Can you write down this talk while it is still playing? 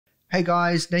Hey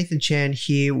guys, Nathan Chan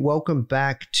here. Welcome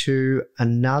back to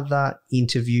another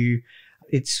interview.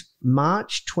 It's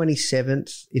March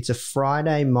 27th. It's a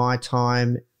Friday my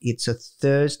time. It's a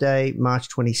Thursday, March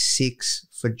 26th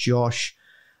for Josh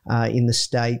in the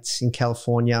States, in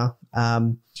California.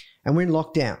 And we're in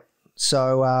lockdown.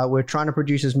 So we're trying to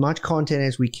produce as much content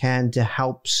as we can to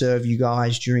help serve you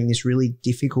guys during this really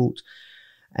difficult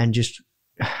and just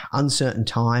uncertain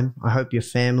time. I hope your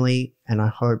family and I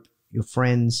hope your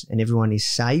friends and everyone is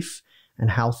safe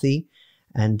and healthy.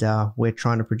 And we're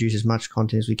trying to produce as much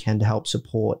content as we can to help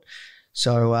support.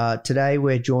 So today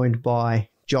we're joined by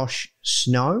Josh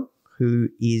Snow, who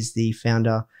is the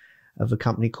founder of a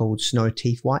company called Snow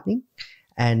Teeth Whitening.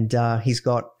 And he's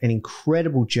got an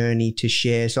incredible journey to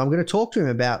share. So I'm going to talk to him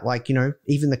about,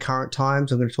 even the current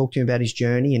times. I'm going to talk to him about his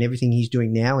journey and everything he's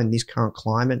doing now in this current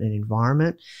climate and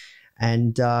environment.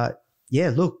 And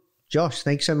look, Josh,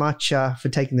 thanks so much for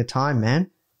taking the time,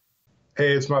 man.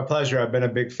 Hey, it's my pleasure. I've been a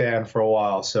big fan for a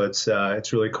while, so it's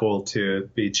really cool to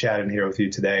be chatting here with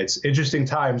you today. It's interesting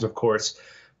times, of course,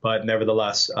 but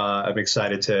nevertheless, I'm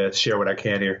excited to share what I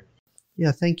can here.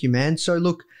 Yeah, thank you, man. So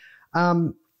look,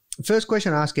 first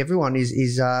question I ask everyone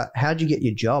is how'd you get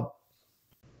your job?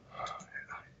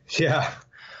 Yeah,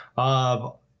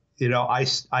 I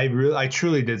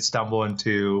truly did stumble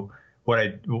into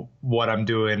what I'm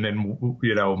doing and,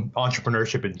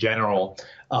 entrepreneurship in general.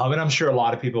 And I'm sure a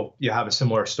lot of people, have a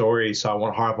similar story, so I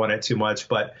won't harp on it too much.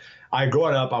 But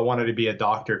growing up, I wanted to be a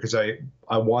doctor because I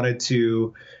wanted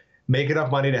to make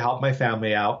enough money to help my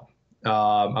family out.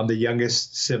 I'm the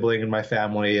youngest sibling in my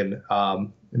family, and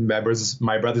my brothers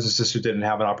and sisters didn't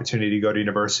have an opportunity to go to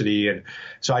university. And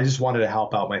so I just wanted to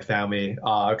help out my family.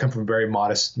 I come from very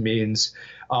modest means.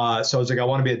 So I was like, I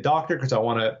want to be a doctor because I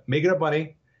want to make enough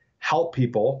money, help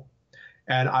people,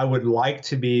 and I would like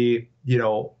to be,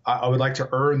 I would like to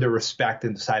earn the respect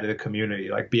inside of the community,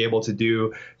 like be able to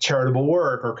do charitable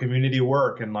work or community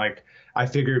work. And I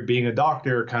figured being a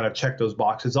doctor kind of checked those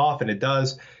boxes off, and it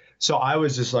does. So I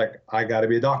was just like, I got to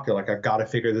be a doctor. I've got to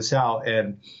figure this out.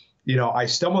 And, I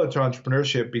stumbled into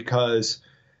entrepreneurship because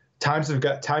times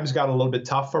got a little bit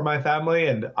tough for my family,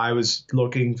 and I was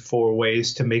looking for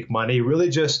ways to make money, really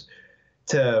just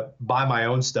to buy my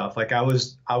own stuff. I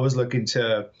was looking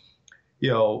to,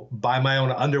 buy my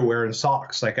own underwear and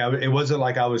socks. It wasn't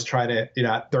like I was trying to,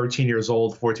 at 13 years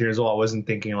old, 14 years old, I wasn't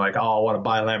thinking I want to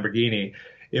buy a Lamborghini.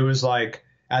 It was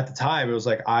at the time, it was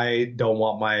I don't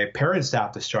want my parents to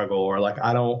have to struggle, or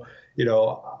I don't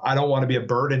want to be a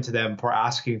burden to them for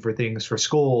asking for things for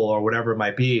school or whatever it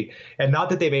might be. And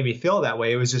not that they made me feel that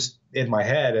way. It was just in my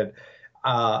head. And,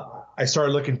 I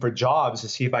started looking for jobs to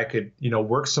see if I could,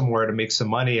 work somewhere to make some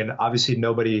money. And obviously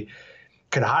nobody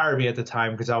could hire me at the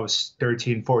time because I was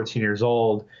 13, 14 years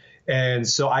old. And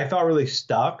so I felt really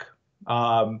stuck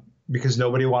because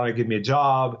nobody wanted to give me a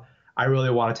job. I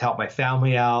really wanted to help my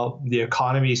family out. The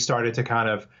economy started to kind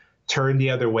of turn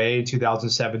the other way in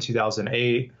 2007,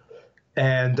 2008.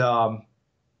 And I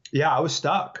was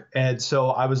stuck. And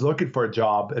so I was looking for a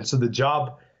job. And so the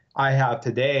job I have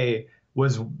today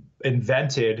was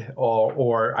invented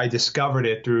or I discovered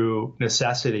it through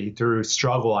necessity, through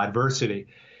struggle, adversity.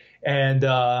 And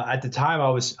at the time I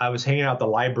was hanging out at the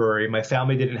library. My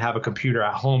family didn't have a computer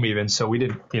at home even. So we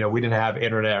didn't have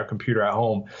internet or computer at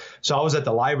home. So I was at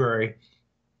the library,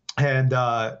 and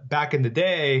back in the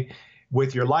day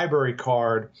with your library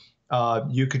card,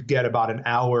 you could get about an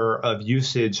hour of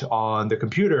usage on the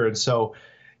computer. And so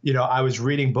I was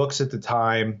reading books at the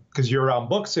time because you're around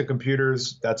books and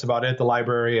computers. That's about it at the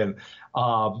library. And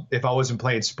if I wasn't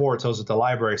playing sports, I was at the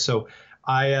library. So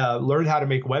I learned how to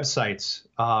make websites.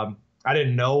 I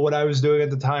didn't know what I was doing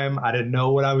at the time. I didn't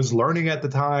know what I was learning at the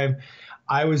time.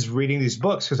 I was reading these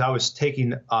books because I was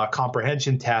taking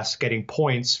comprehension tests, getting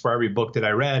points for every book that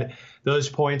I read. Those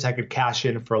points I could cash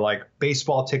in for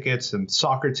baseball tickets and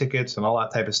soccer tickets and all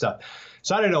that type of stuff.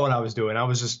 So I didn't know what I was doing. I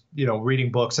was just,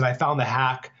 reading books. And I found the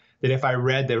hack that if I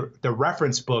read the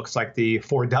reference books, like the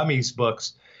For Dummies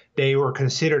books, they were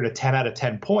considered a 10 out of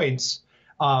 10 points,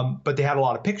 but they had a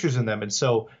lot of pictures in them. And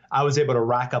so I was able to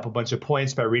rack up a bunch of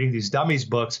points by reading these dummies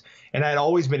books. And I had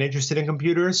always been interested in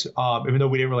computers, even though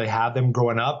we didn't really have them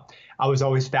growing up. I was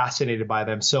always fascinated by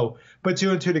them. So put two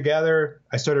and two together,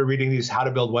 I started reading these How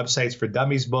to Build Websites for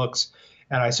Dummies books.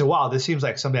 And I said, wow, this seems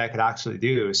like something I could actually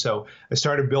do. So I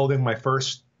started building my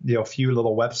first, few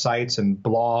little websites and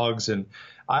blogs. And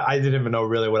I didn't even know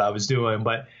really what I was doing.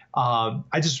 But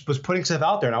I just was putting stuff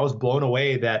out there, and I was blown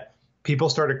away that people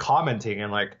started commenting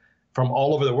and from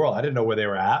all over the world. I didn't know where they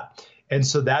were at. And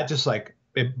so that just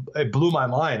it blew my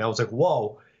mind. I was like,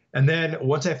 whoa, And then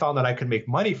once I found that I could make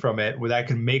money from it, where I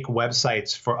could make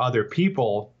websites for other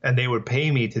people and they would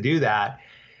pay me to do that,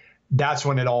 that's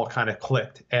when it all kind of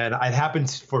clicked. And it happened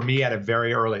for me at a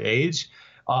very early age.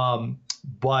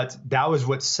 But that was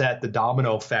what set the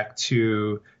domino effect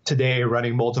to today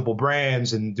running multiple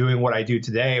brands and doing what I do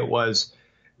today. It was,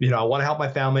 I want to help my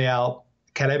family out.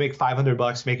 Can I make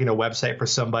 $500 making a website for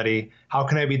somebody? How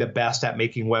can I be the best at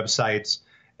making websites?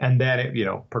 And then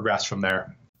it, progressed from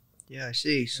there. Yeah, I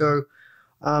see. So,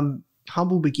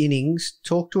 humble beginnings.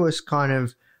 Talk to us kind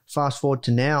of fast forward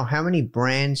to now. How many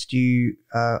brands do you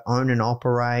own and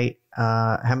operate?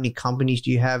 How many companies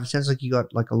do you have? It sounds like you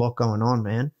got like a lot going on,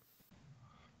 man.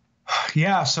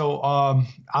 Yeah, so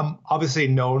I'm obviously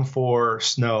known for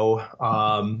Snow.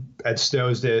 And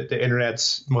Snow's the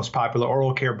internet's most popular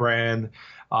oral care brand.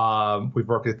 We've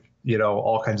worked with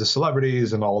all kinds of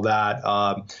celebrities and all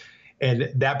that.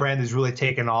 And that brand has really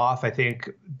taken off. I think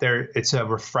it's a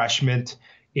refreshment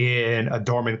in a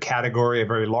dormant category, a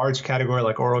very large category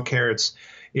like oral care.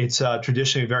 It's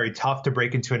traditionally very tough to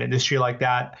break into an industry like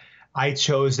that. I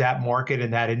chose that market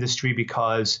and that industry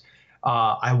because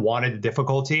I wanted the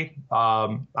difficulty.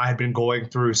 I had been going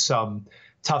through some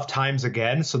tough times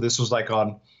again. So this was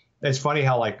it's funny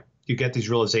how you get these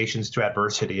realizations through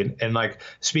adversity and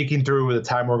speaking through the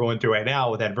time we're going through right now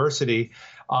with adversity,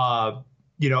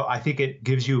 I think it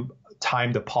gives you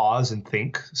time to pause and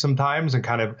think sometimes and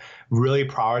kind of really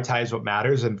prioritize what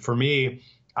matters. And for me,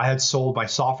 I had sold my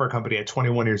software company at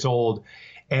 21 years old.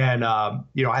 And, I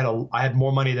had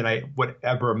more money than I would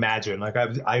ever imagine.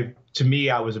 To me,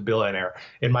 I was a billionaire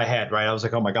in my head, right? I was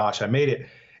like, oh my gosh, I made it.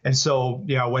 And so,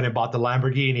 I went and bought the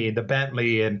Lamborghini, the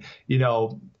Bentley, and,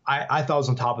 I thought I was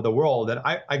on top of the world. And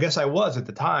I guess I was at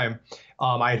the time.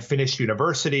 I had finished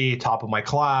university, top of my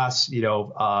class,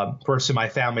 first in my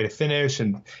family to finish,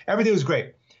 and everything was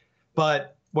great.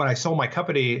 But when I sold my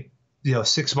company,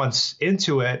 6 months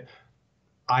into it,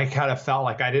 I kind of felt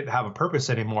like I didn't have a purpose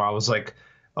anymore. I was like,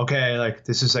 okay,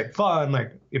 this is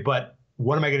fun, but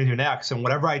what am I going to do next? And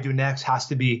whatever I do next has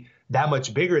to be that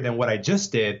much bigger than what I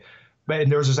just did.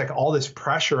 And there was just all this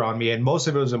pressure on me, and most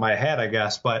of it was in my head, I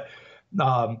guess. But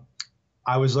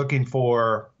I was looking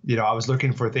for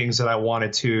things that I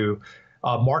wanted to,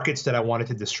 markets that I wanted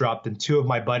to disrupt. And two of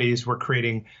my buddies were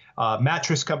creating a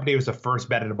mattress company. It was the first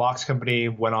bed in a box company,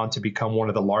 went on to become one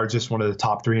of the largest, one of the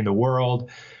top 3 in the world.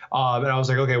 And I was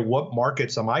like, okay, what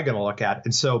markets am I going to look at?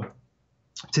 And so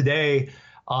today,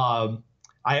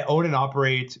 I own and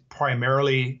operate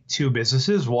primarily 2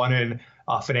 businesses, one in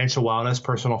financial wellness,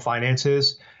 personal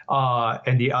finances,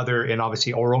 and the other in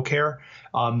obviously oral care.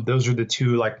 Those are the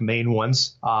 2 main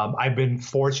ones. I've been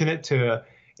fortunate to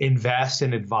invest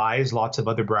and advise lots of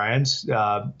other brands,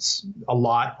 a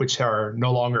lot which are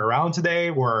no longer around today.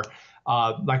 Where,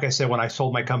 like I said, when I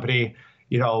sold my company,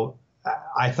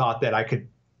 I thought that I could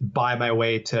buy my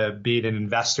way to being an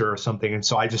investor or something. And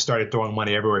so I just started throwing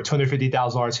money everywhere,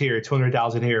 $250,000 here,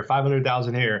 $200,000 here,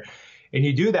 $500,000 here. And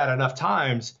you do that enough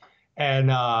times and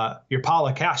your pile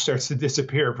of cash starts to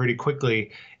disappear pretty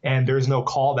quickly. And there's no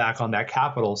callback on that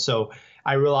capital. So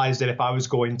I realized that if I was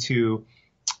going to,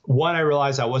 I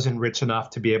realized I wasn't rich enough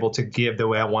to be able to give the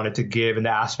way I wanted to give in the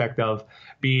aspect of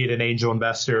being an angel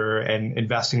investor and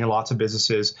investing in lots of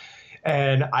businesses.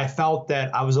 And I felt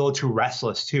that I was a little too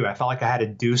restless too. I felt like I had to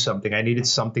do something. I needed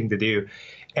something to do.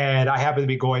 And I happened to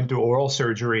be going through oral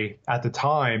surgery at the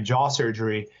time, jaw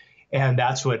surgery. And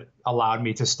that's what allowed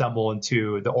me to stumble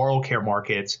into the oral care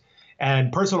market.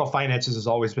 And personal finances has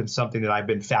always been something that I've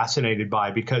been fascinated by,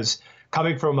 because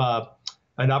coming from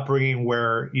an upbringing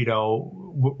where,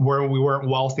 where we weren't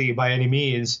wealthy by any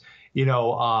means,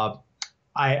 I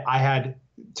had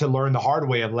to learn the hard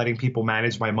way of letting people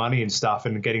manage my money and stuff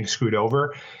and getting screwed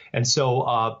over. And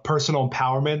so personal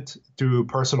empowerment through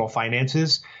personal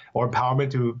finances, or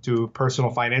empowerment through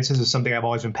personal finances, is something I've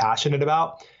always been passionate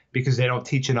about, because they don't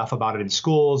teach enough about it in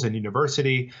schools and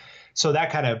university. So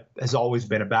that kind of has always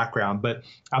been a background. But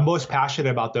I'm most passionate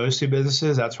about those 2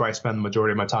 businesses. That's where I spend the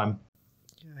majority of my time.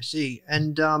 Yeah, I see.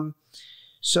 And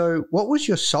so what was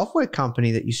your software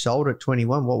company that you sold at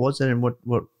 21? What was it, and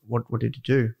what did it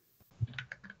do?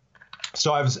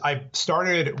 So I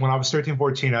started when I was 13,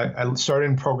 14. I started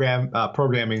in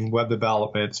programming, web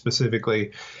development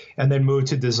specifically, and then moved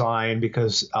to design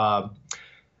because,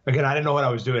 again, I didn't know what I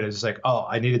was doing. It's like, oh,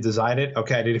 I need to design it.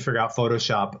 Okay, I need to figure out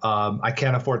Photoshop. I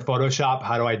can't afford Photoshop.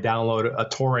 How do I download a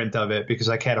torrent of it, because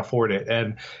I can't afford it?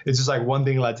 And it's just one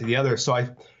thing led to the other. So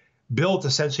I built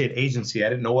essentially an agency. I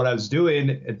didn't know what I was doing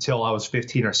until I was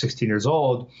 15 or 16 years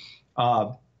old.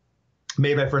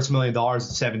 Made my first $1 million at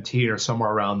 17 or somewhere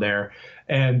around there.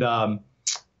 And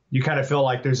you kind of feel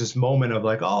like there's this moment of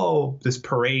like, oh, this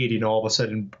parade, all of a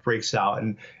sudden breaks out.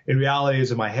 And in reality, it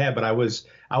was in my head, but I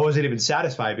wasn't even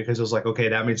satisfied because I was like, okay,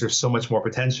 that means there's so much more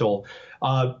potential.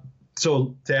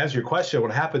 So to answer your question,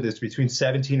 what happened is between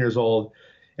 17 years old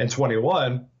and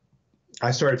 21,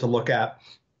 I started to look at,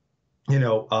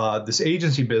 this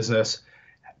agency business.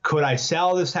 Could I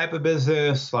sell this type of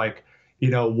business? Like,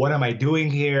 what am I doing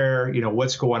here?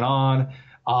 What's going on?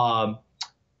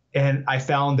 And I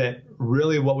found that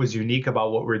really what was unique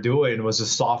about what we're doing was the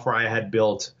software I had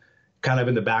built kind of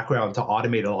in the background to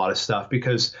automate a lot of stuff,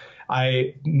 because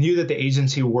I knew that the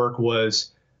agency work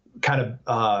was kind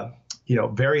of,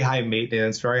 very high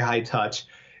maintenance, very high touch.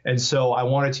 And so I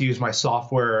wanted to use my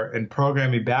software and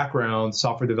programming background,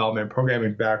 software development and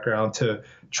programming background, to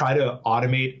try to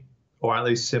automate, or at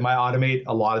least semi-automate,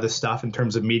 a lot of the stuff in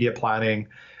terms of media planning,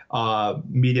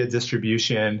 media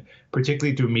distribution,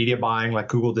 particularly through media buying like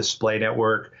Google Display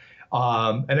Network.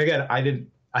 And again, I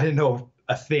didn't know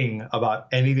a thing about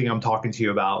anything I'm talking to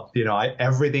you about.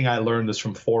 Everything I learned was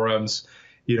from forums,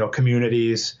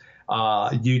 communities,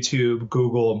 YouTube,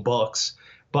 Google, and books.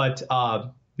 But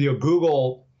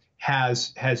Google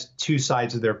has two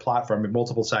sides of their platform, and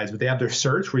multiple sides, but they have their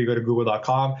search where you go to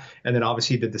google.com, and then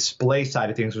obviously the display side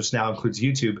of things, which now includes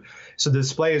YouTube. So the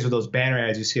displays are those banner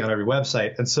ads you see on every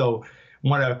website. And so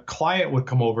when a client would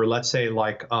come over, let's say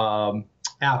like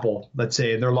Apple, let's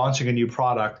say, and they're launching a new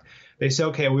product, they say,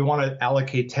 okay, we want to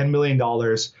allocate $10 million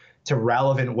to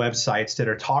relevant websites that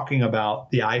are talking about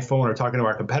the iPhone or talking to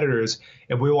our competitors,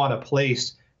 and we want to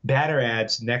place banner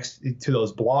ads next to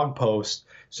those blog posts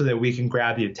so that we can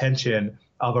grab the attention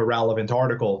of a relevant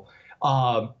article.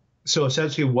 So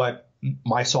essentially what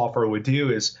my software would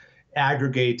do is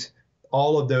aggregate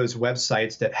all of those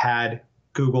websites that had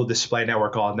Google Display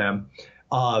Network on them,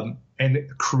 and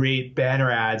create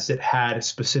banner ads that had a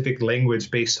specific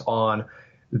language based on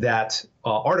that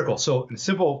article. So in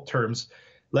simple terms,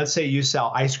 let's say you sell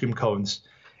ice cream cones,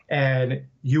 and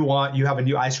you have a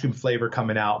new ice cream flavor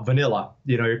coming out, vanilla.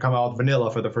 You're coming out with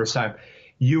vanilla for the first time.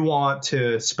 You want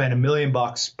to spend $1 million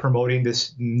promoting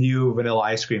this new vanilla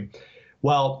ice cream.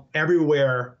 Well,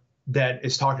 everywhere that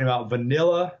is talking about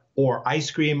vanilla or ice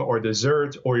cream or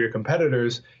dessert or your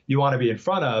competitors, you want to be in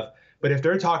front of. But if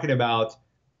they're talking about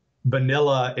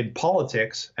vanilla in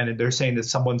politics and they're saying that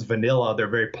someone's vanilla, they're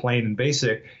very plain and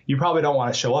basic, you probably don't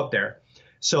want to show up there.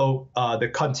 So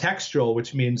the contextual,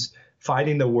 which means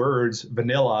finding the words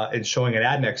vanilla and showing an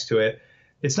ad next to it,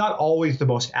 it's not always the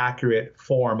most accurate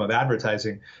form of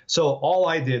advertising. So all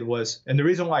I did was, and the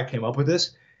reason why I came up with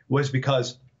this was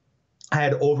because I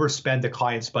had overspent the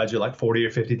client's budget like $40,000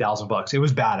 or $50,000. It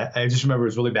was bad. I just remember it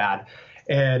was really bad.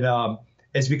 And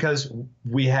it's because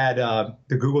we had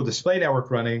the Google Display Network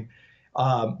running,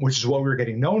 which is what we were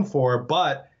getting known for,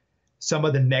 but some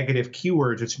of the negative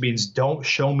keywords, which means don't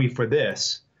show me for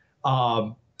this,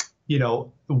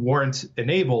 weren't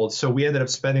enabled. So we ended up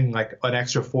spending like an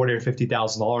extra $40,000 or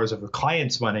 $50,000 of the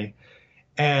client's money.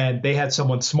 And they had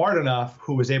someone smart enough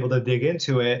who was able to dig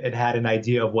into it and had an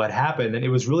idea of what happened. And it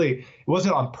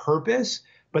wasn't on purpose,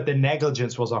 but the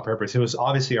negligence was on purpose. It was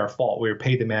obviously our fault. We were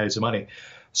paid to manage the money.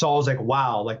 So I was like,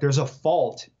 wow, like there's a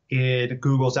fault in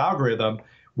Google's algorithm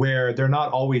where they're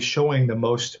not always showing the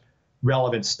most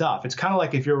relevant stuff. It's kind of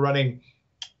like if you're running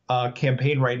a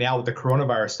campaign right now with the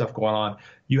coronavirus stuff going on,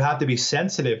 you have to be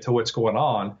sensitive to what's going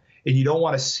on, and you don't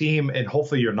want to seem, and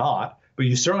hopefully you're not, but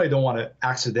you certainly don't want to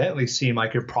accidentally seem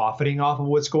like you're profiting off of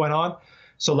what's going on.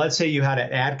 So let's say you had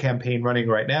an ad campaign running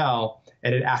right now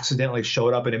and it accidentally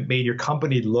showed up and it made your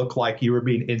company look like you were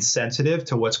being insensitive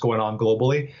to what's going on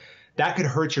globally. That could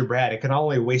hurt your brand. It can not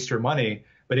only waste your money,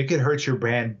 but it could hurt your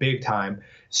brand big time.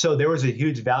 So there was a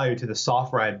huge value to the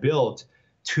software I built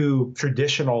to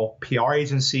traditional PR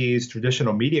agencies,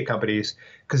 traditional media companies,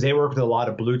 because they work with a lot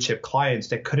of blue chip clients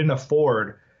that couldn't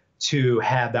afford to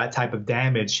have that type of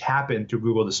damage happen through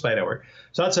Google Display Network.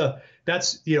 So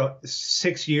that's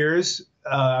 6 years.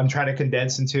 I'm trying to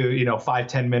condense into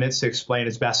 5-10 minutes to explain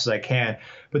as best as I can.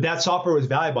 But that software was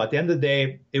valuable. At the end of the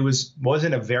day, it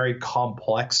wasn't a very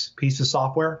complex piece of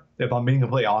software. If I'm being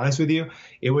completely honest with you,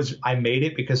 I made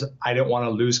it because I didn't want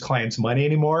to lose clients' money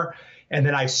anymore. And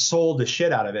then I sold the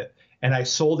shit out of it. And I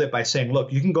sold it by saying,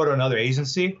 look, you can go to another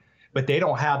agency, but they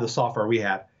don't have the software we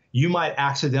have. You might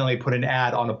accidentally put an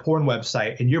ad on a porn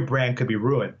website and your brand could be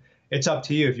ruined. It's up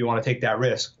to you if you want to take that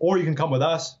risk. Or you can come with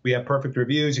us. We have perfect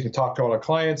reviews. You can talk to all our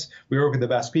clients. We work with the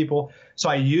best people. So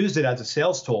I used it as a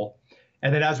sales tool.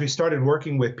 And then as we started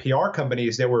working with PR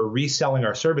companies that were reselling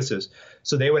our services,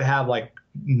 so they would have like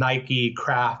Nike,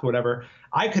 Kraft, whatever.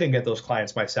 I couldn't get those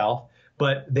clients myself,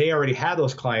 but they already had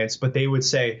those clients. But they would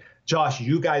say, Josh,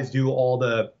 you guys do all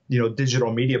the,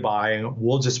 digital media buying.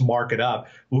 We'll just mark it up.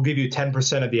 We'll give you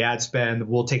 10% of the ad spend.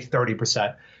 We'll take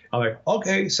 30%. I'm like,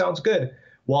 okay, sounds good.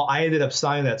 Well, I ended up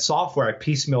signing that software. I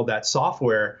piecemealed that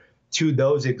software to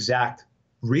those exact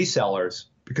resellers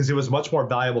because it was much more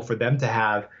valuable for them to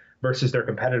have versus their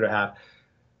competitor to have.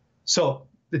 So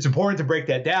it's important to break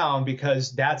that down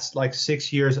because that's like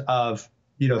 6 years of,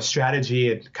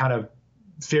 strategy and kind of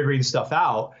figuring stuff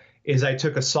out. Is I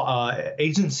took a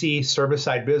agency service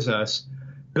side business,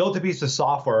 built a piece of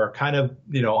software kind of,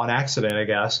 on accident, I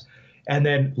guess, and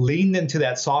then leaned into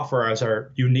that software as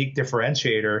our unique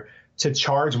differentiator to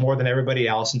charge more than everybody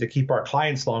else and to keep our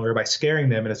clients longer by scaring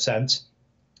them in a sense.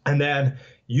 And then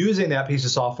using that piece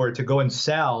of software to go and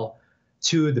sell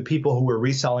to the people who were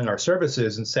reselling our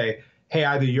services and say, hey,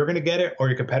 either you're going to get it or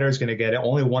your competitor is going to get it.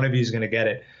 Only one of you is going to get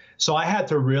it. So I had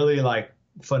to really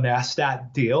finesse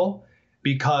that deal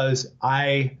because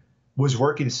I was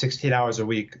working 16 hours a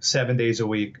week, 7 days a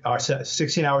week, or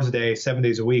 16 hours a day, 7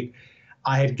 days a week.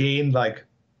 I had gained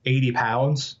 80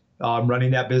 pounds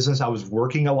running that business. I was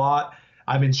working a lot.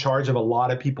 I'm in charge of a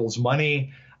lot of people's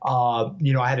money. I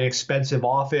had an expensive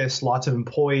office, lots of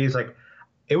employees.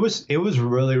 It was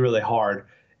really, really hard.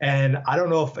 And I don't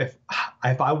know if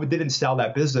I didn't sell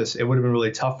that business, it would have been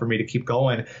really tough for me to keep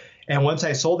going. And once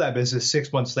I sold that business,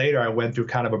 6 months later, I went through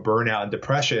kind of a burnout and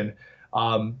depression.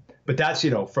 But that's,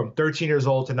 from 13 years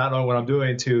old to not knowing what I'm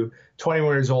doing to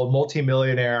 21 years old,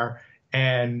 multimillionaire,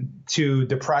 and to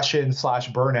depression /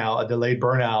 burnout, a delayed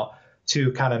burnout,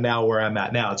 to kind of now where I'm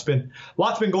at now.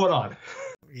 Lots been going on.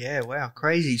 Yeah, wow,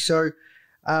 crazy. So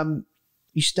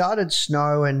you started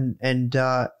Snow and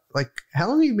how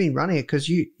long have you been running it? Because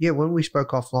when we spoke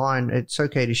offline, it's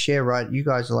okay to share, right? You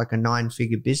guys are like a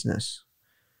 9-figure business,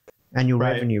 annual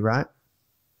revenue, right?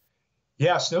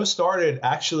 Yeah, Snow started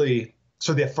actually.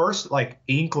 So the first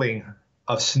inkling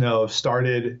of Snow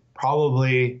started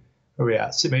probably,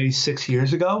 maybe 6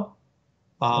 years ago.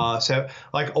 So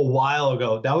a while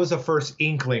ago. That was the first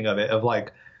inkling of it. Of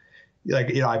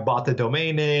I bought the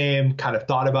domain name, kind of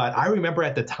thought about it. I remember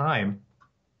at the time,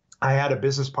 I had a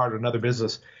business partner, another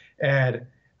business, and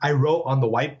I wrote on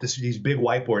these big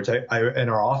whiteboards in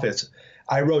our office.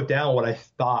 I wrote down what I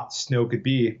thought Snow could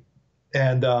be,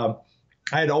 and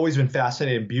I had always been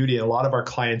fascinated in beauty, and a lot of our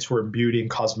clients were in beauty and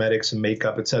cosmetics and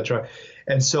makeup, etc.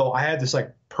 And so I had this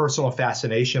personal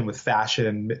fascination with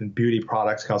fashion and beauty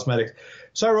products, cosmetics.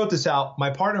 So I wrote this out.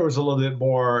 My partner was a little bit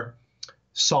more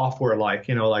software-like,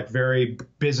 very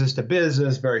business to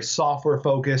business, very software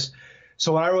focused.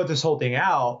 So when I wrote this whole thing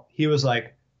out, he was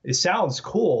like, it sounds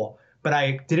cool, but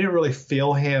I didn't really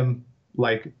feel him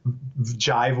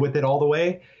jive with it all the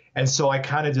way. And so I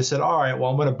kind of just said, all right, well,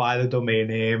 I'm going to buy the domain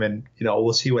name and,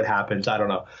 we'll see what happens. I don't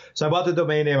know. So I bought the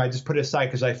domain name. I just put it aside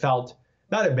because I felt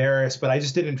not embarrassed, but I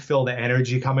just didn't feel the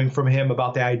energy coming from him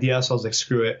about the idea. So I was like,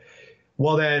 screw it.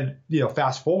 Well, then,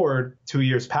 fast forward 2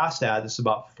 years past that, this is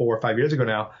about 4 or 5 years ago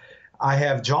now, I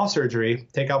have jaw surgery,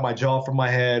 take out my jaw from my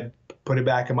head, put it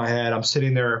back in my head. I'm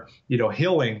sitting there,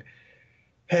 healing.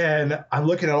 And I'm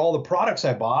looking at all the products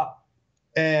I bought.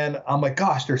 And I'm like,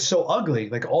 gosh, they're so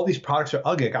ugly. All these products are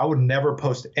ugly. I would never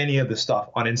post any of this stuff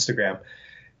on Instagram.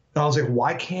 And I was like,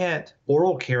 why can't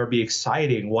oral care be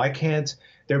exciting? Why can't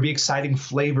there be exciting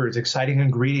flavors, exciting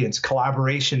ingredients,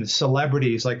 collaborations,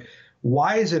 celebrities?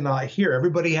 Why is it not here?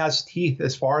 Everybody has teeth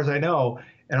as far as I know.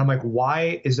 And I'm like,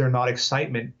 why is there not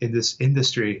excitement in this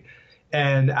industry?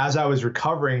 And as I was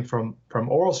recovering from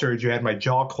oral surgery, I had my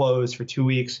jaw closed for 2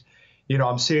 weeks.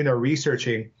 I'm sitting there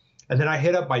researching. And then I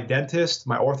hit up my dentist,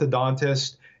 my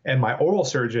orthodontist, and my oral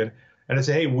surgeon. And I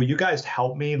said, hey, will you guys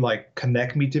help me,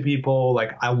 connect me to people?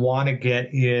 I want to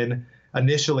get in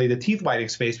initially the teeth whitening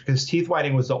space because teeth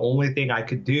whitening was the only thing I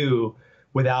could do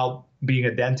without being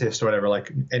a dentist or whatever,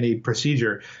 any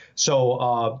procedure.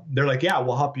 So they're like, yeah,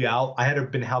 we'll help you out. I had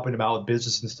been helping them out with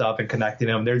business and stuff and connecting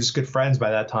them. They're just good friends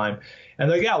by that time. And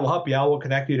they're like, yeah, we'll help you out. We'll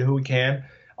connect you to who we can.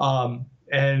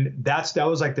 And that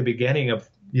was the beginning of,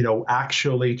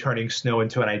 actually turning Snow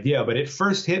into an idea. But it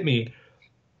first hit me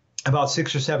about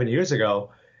 6 or 7 years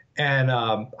ago. And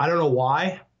I don't know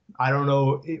why. I don't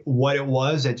know what it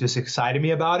was that just excited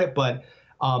me about it. But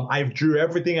I drew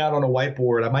everything out on a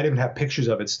whiteboard. I might even have pictures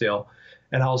of it still.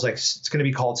 And I was like, it's going to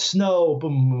be called Snow,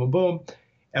 boom, boom, boom, boom.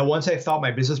 And once I thought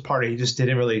my business partner, he just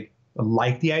didn't really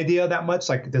like the idea that much,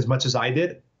 as much as I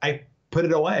did, I put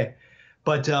it away.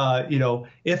 But,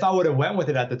 if I would have went with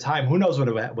it at the time, who knows what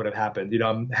would have happened?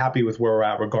 I'm happy with where we're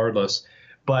at regardless.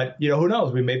 But, who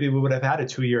knows? Maybe we would have had a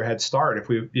 2-year head start if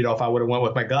I would have went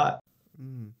with my gut.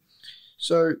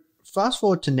 So fast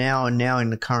forward to now and now in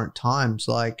the current times,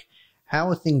 how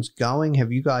are things going?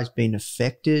 Have you guys been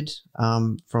affected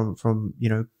from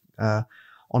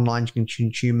online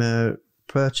consumer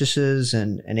purchases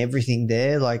and everything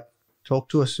there? Like, talk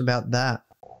to us about that.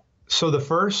 So the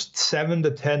first 7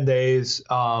 to 10 days,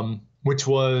 which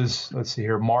was, let's see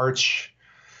here, March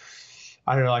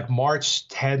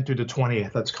 10th through the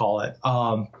 20th, let's call it.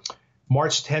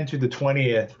 March 10th through the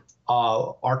 20th,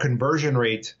 our conversion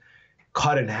rate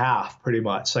cut in half pretty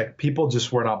much. Like, people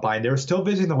just were not buying. They were still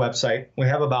visiting the website. We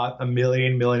have about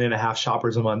 1.5 million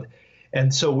shoppers a month.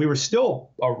 And so we were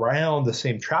still around the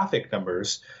same traffic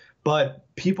numbers,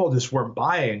 but people just weren't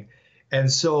buying.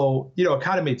 And so, it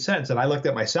kind of made sense. And I looked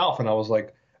at myself and I was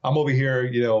like, I'm over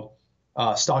here,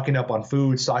 stocking up on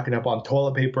food, stocking up on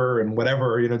toilet paper and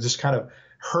whatever, just kind of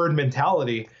herd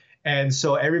mentality. And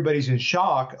so everybody's in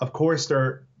shock. Of course,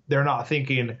 they're not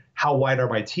thinking, how white are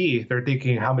my teeth? They're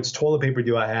thinking, how much toilet paper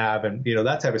do I have? And,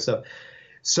 that type of stuff.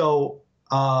 So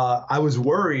I was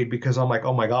worried because I'm like,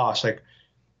 oh my gosh, like,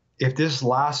 if this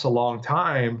lasts a long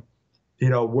time,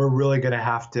 we're really going to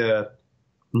have to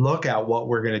look at what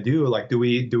we're going to do. Like, do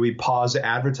we pause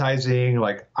advertising?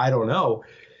 Like, I don't know.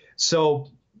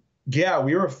 So yeah,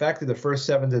 we were affected the first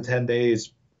 7 to 10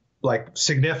 days, like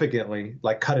significantly,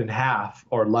 like cut in half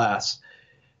or less.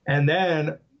 And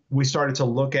then we started to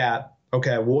look at,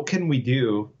 okay, what can we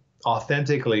do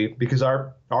authentically? Because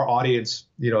our audience,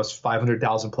 is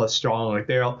 500,000 plus strong. Like,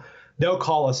 they'll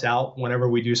call us out whenever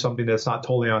we do something that's not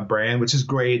totally on brand, which is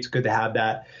great. It's good to have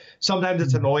that. Sometimes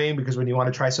it's annoying because when you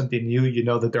want to try something new,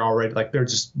 that they're already, like, they're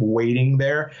just waiting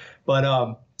there.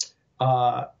 But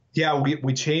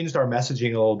we changed our messaging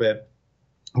a little bit.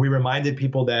 We reminded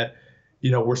people that,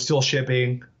 we're still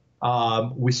shipping.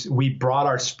 We brought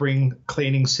our spring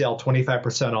cleaning sale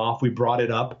 25% off. We brought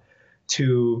it up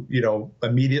to,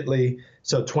 immediately.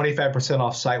 So 25%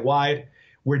 off site wide.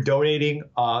 We're donating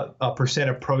a percent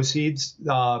of proceeds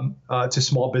to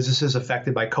small businesses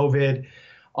affected by COVID.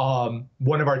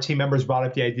 One of our team members brought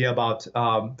up the idea about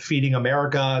feeding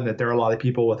America, and that there are a lot of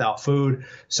people without food.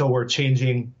 So we're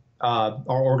changing our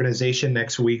organization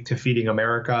next week to Feeding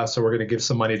America. So we're going to give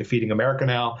some money to Feeding America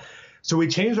now. So we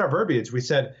changed our verbiage. We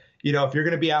said, if you're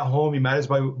going to be at home, you might as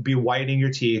well be whitening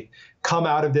your teeth. Come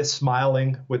out of this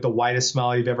smiling with the whitest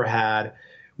smile you've ever had.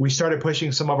 We started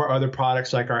pushing some of our other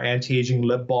products like our anti-aging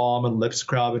lip balm and lip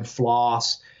scrub and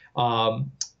floss.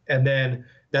 And then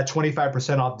that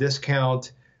 25% off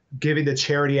discount, giving the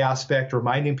charity aspect,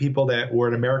 reminding people that we're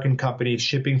an American company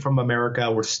shipping from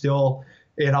America. We're still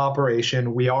in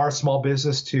operation. We are a small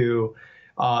business too.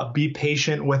 Be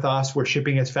patient with us. We're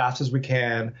shipping as fast as we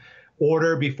can.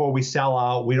 Order before we sell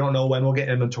out. We don't know when we'll get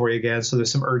inventory again. So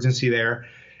there's some urgency there.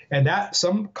 And that,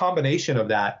 some combination of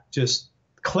that just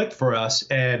clicked for us.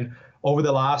 And over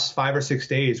the last 5 or 6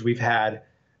 days, we've had,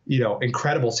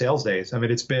 incredible sales days. I mean,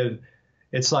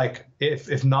 it's like,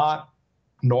 if not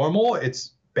normal,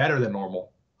 it's better than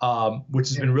normal, which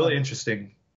has been really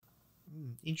interesting.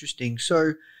 Interesting.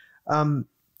 So,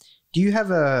 do you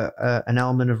have an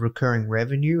element of recurring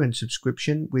revenue and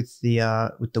subscription with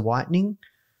the whitening,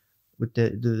 with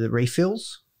the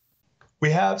refills?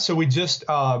 We have. So we just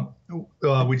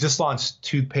launched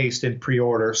toothpaste in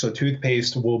pre-order. So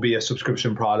toothpaste will be a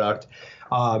subscription product.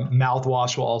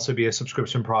 Mouthwash will also be a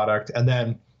subscription product. And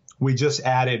then we just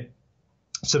added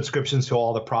subscriptions to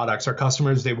all the products. Our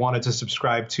customers, they wanted to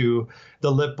subscribe to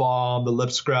the lip balm, the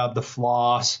lip scrub, the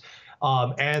floss,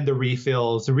 and the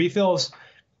refills. The refills,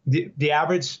 the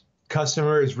average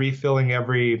customer is refilling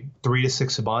every 3 to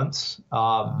 6 months,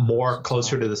 more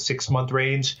closer to the 6-month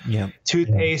range. Yeah.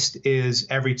 Toothpaste is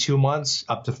every 2 months,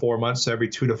 up to 4 months. So every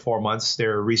 2 to 4 months,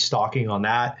 they're restocking on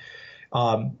that.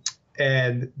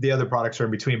 And the other products are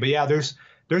in between. But yeah, there's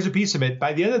a piece of it.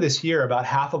 By the end of this year, about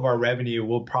half of our revenue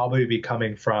will probably be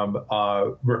coming from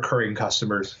recurring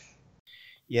customers.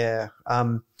 Yeah.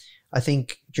 I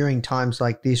think during times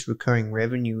like this, recurring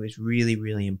revenue is really,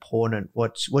 really important.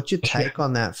 What's your take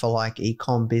on that for like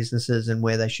e-com businesses and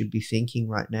where they should be thinking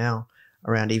right now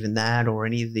around even that, or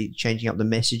any of the changing up the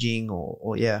messaging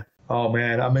or yeah? Oh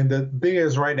man. I mean, the thing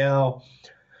is right now,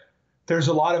 there's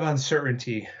a lot of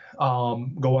uncertainty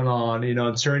going on,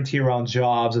 uncertainty around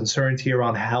jobs, uncertainty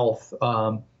around health,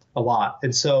 a lot.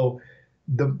 And so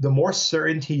the more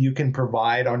certainty you can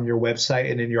provide on your website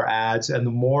and in your ads, and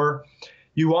the more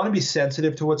you want to be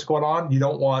sensitive to what's going on. You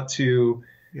don't want to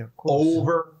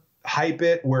over hype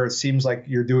it where it seems like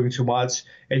you're doing too much.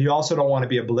 And you also don't want to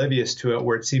be oblivious to it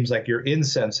where it seems like you're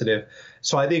insensitive.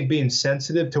 So I think being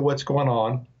sensitive to what's going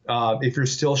on, if you're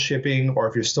still shipping or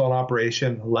if you're still in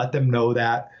operation, let them know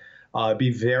that.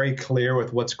 Be very clear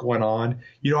with what's going on.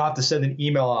 You don't have to send an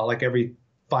email out like every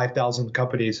 5,000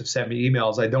 companies have sent me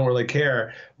emails. I don't really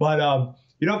care. But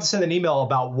you don't have to send an email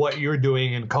about what you're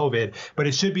doing in COVID, but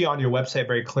it should be on your website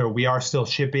very clear. We are still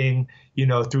shipping,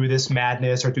 through this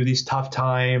madness or through these tough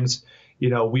times.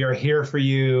 We are here for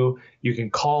you. You can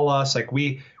call us. Like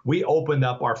we opened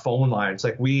up our phone lines.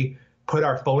 Like we put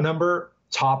our phone number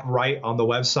top right on the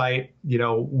website.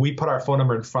 We put our phone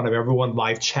number in front of everyone,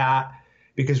 live chat,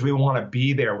 because we want to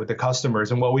be there with the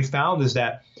customers. And what we found is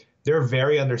that they're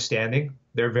very understanding.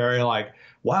 They're very like,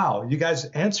 wow, you guys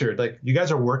answered. Like, you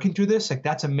guys are working through this. Like,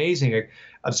 that's amazing. Like,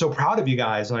 I'm so proud of you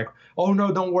guys. Like, oh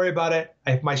no, don't worry about it.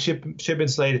 If my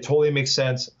shipment's late, it totally makes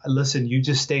sense. Listen, you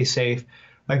just stay safe.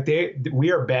 Like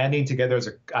we are banding together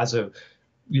as a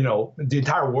the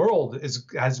entire world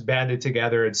has banded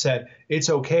together and said it's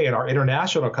okay, and our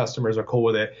international customers are cool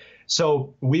with it.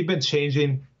 So we've been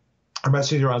changing our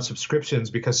messaging around subscriptions,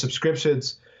 because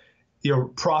subscriptions,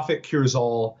 profit cures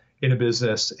all in a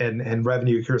business, and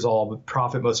revenue cures all, but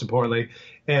profit most importantly.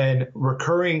 And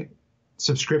recurring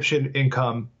subscription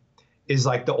income is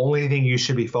like the only thing you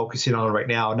should be focusing on right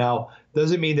now. Now,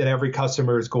 doesn't mean that every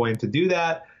customer is going to do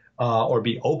that or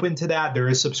be open to that. There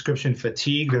is subscription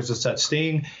fatigue. There's a such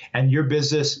thing. And your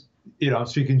business,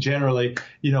 speaking generally,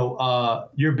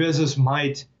 your business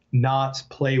might not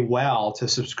play well to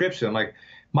subscription. Like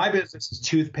my business is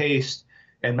toothpaste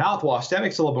and mouthwash. That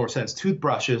makes a little more sense.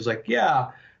 Toothbrushes, like,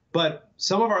 yeah. But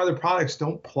some of our other products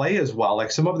don't play as well.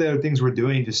 Like some of the other things we're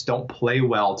doing just don't play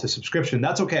well to subscription.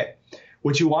 That's okay.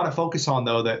 What you want to focus on,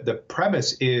 though, the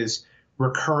premise is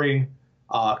recurring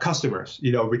customers,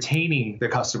 retaining the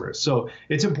customers. So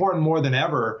it's important more than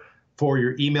ever for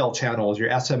your email channels, your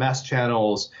SMS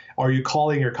channels. Are you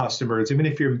calling your customers? Even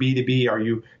if you're in B2B, are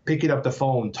you picking up the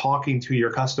phone, talking to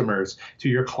your customers, to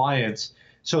your clients?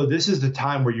 So this is the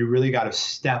time where you really got to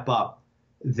step up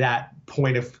that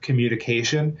point of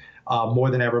communication more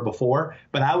than ever before.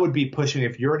 But I would be pushing,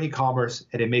 if you're in e-commerce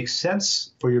and it makes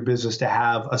sense for your business to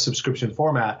have a subscription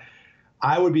format,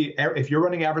 if you're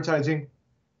running advertising,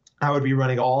 I would be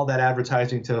running all that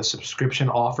advertising to a subscription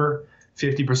offer,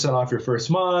 50% off your first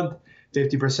month,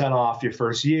 50% off your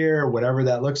first year, whatever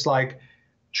that looks like.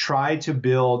 Try to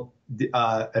build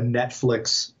a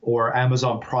Netflix or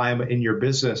Amazon Prime in your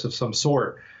business of some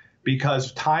sort,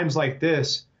 because times like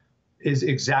this is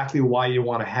exactly why you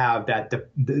want to have that,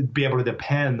 be able to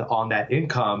depend on that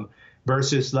income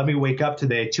versus let me wake up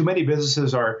today. Too many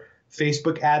businesses are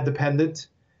Facebook ad dependent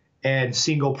and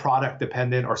single product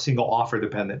dependent or single offer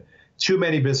dependent. Too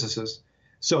many businesses.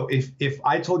 So if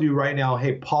I told you right now,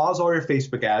 hey, pause all your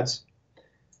Facebook ads,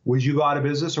 would you go out of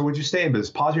business or would you stay in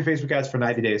business? Pause your Facebook ads for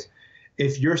 90 days.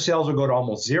 If your sales will go to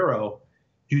almost zero,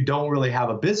 you don't really have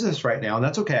a business right now, and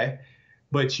that's okay.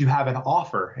 But you have an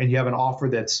offer, and you have an offer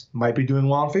that's might be doing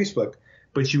well on Facebook,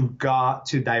 but you've got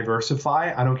to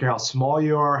diversify. I don't care how small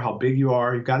you are, how big you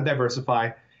are, you've got to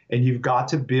diversify, and you've got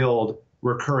to build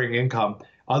recurring income.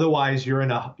 Otherwise, you're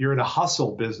in a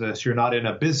hustle business. You're not in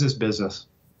a business.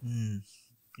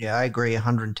 Yeah, I agree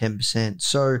 110%.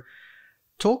 So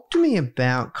talk to me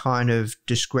about kind of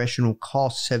discretional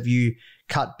costs. Have you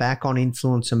cut back on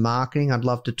influencer marketing? I'd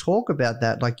love to talk about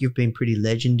that. Like, you've been pretty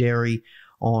legendary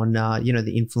on, the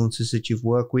influencers that you've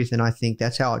worked with. And I think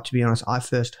that's how, to be honest, I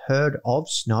first heard of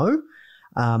Snow,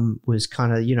 was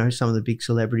kind of, some of the big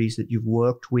celebrities that you've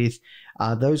worked with.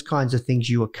 Those kinds of things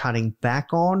you were cutting back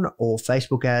on, or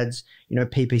Facebook ads,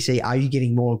 PPC, are you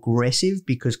getting more aggressive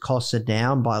because costs are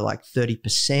down by like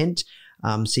 30%?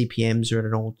 CPMs are at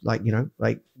an all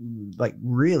like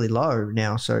really low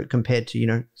now. So compared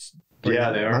to, 3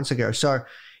 months ago. So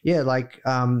yeah,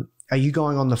 are you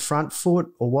going on the front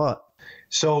foot or what?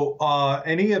 So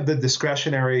any of the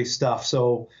discretionary stuff.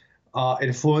 So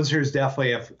influencers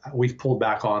definitely we've pulled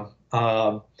back on.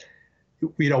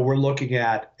 We're looking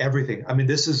at everything. I mean,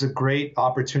 this is a great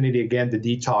opportunity again to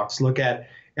detox. Look at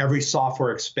every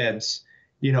software expense.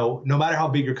 No matter how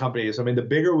big your company is. I mean, the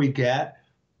bigger we get,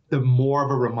 the more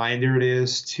of a reminder it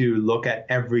is to look at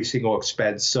every single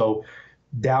expense. So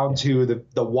down to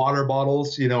the water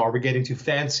bottles, are we getting too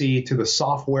fancy, to the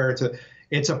software,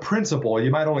 it's a principle. You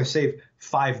might only save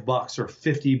 $5 or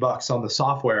 $50 on the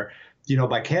software,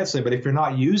 by canceling. But if you're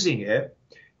not using it,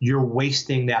 you're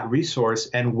wasting that resource,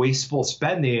 and wasteful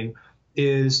spending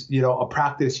is, a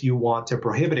practice you want to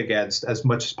prohibit against as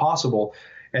much as possible.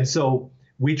 And so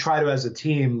we try to, as a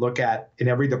team, look at in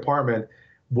every department,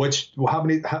 how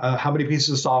many pieces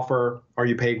of software are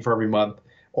you paying for every month?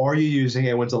 Are you using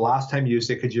it? When's the last time you used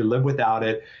it? Could you live without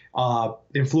it?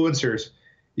 Influencers,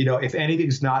 if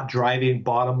anything's not driving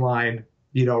bottom line,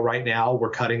 right now we're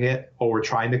cutting it, or we're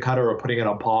trying to cut it, or putting it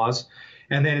on pause.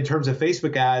 And then in terms of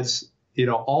Facebook ads,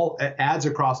 all ads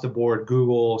across the board,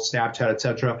 Google, Snapchat, et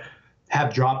cetera,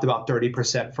 have dropped about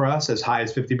 30% for us, as high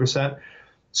as 50%.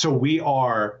 So we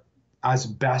are, as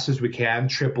best as we can,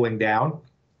 tripling down.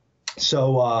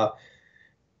 So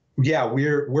yeah,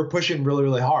 we're pushing really,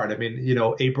 really hard. I mean,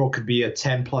 April could be a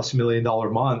 $10+ million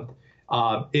month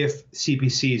if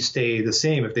CPCs stay the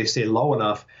same, if they stay low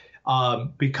enough,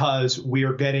 because we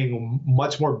are getting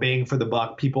much more bang for the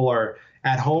buck. People are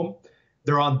at home.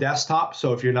 They're on desktop.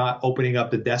 So if you're not opening up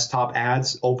the desktop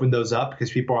ads, open those up, because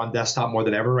people are on desktop more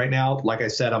than ever right now. Like I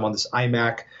said, I'm on this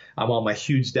iMac. I'm on my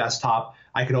huge desktop.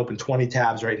 I can open 20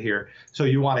 tabs right here. So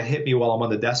you want to hit me while I'm on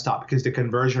the desktop, because the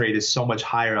conversion rate is so much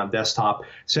higher on desktop,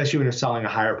 especially when you're selling a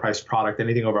higher priced product,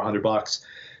 anything over $100.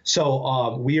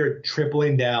 So we are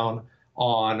tripling down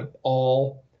on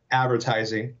all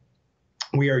advertising.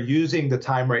 We are using the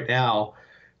time right now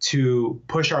to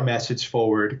push our message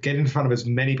forward, get in front of as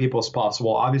many people as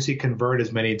possible, obviously convert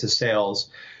as many into sales.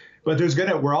 But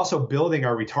we're also building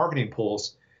our retargeting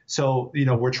pools. So,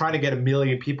 we're trying to get 1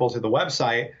 million people to the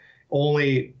website.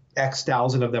 Only X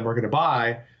thousand of them are going to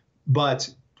buy, but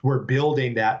we're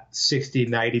building that 60,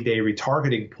 90-day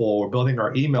retargeting pool. We're building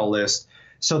our email list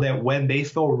so that when they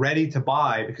feel ready to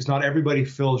buy, because not everybody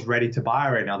feels ready to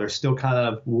buy right now. They're still kind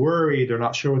of worried. They're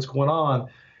not sure what's going on.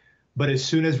 But as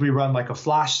soon as we run like a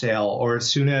flash sale, or as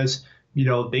soon as,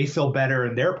 they feel better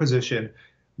in their position,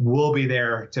 we'll be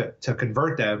there to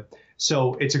convert them.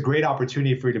 So it's a great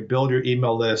opportunity for you to build your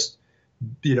email list,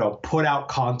 put out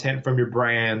content from your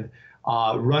brand,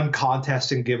 run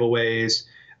contests and giveaways,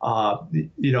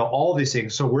 all these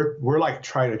things. So we're like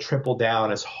trying to triple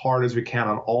down as hard as we can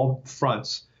on all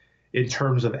fronts in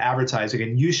terms of advertising.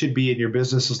 And you should be in your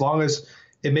business, as long as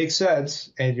it makes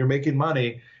sense and you're making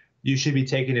money, you should be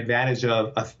taking advantage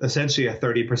of essentially a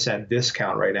 30%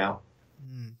 discount right now.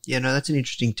 Yeah, no, that's an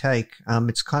interesting take.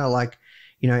 It's kind of like,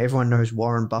 everyone knows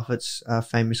Warren Buffett's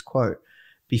famous quote: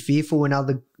 be fearful when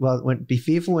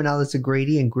others are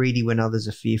greedy, and greedy when others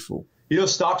are fearful.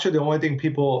 Stocks are the only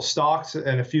thing stocks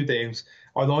and a few things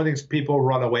are the only things people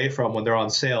run away from when they're on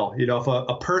sale. If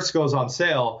a purse goes on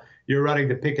sale, you're running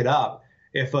to pick it up.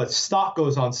 If a stock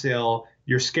goes on sale,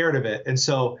 you're scared of it. And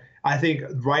so I think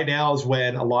right now is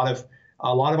when a lot of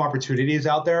opportunities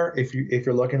out there, if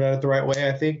you're looking at it the right way.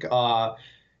 I think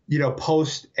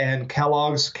Post and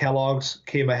Kellogg's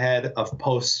came ahead of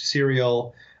Post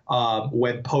cereal.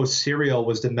 When Post cereal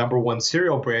was the #1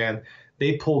 cereal brand,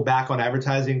 they pulled back on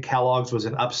advertising. Kellogg's was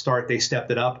an upstart. They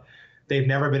stepped it up.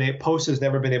 Post has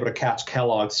never been able to catch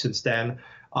Kellogg's since then.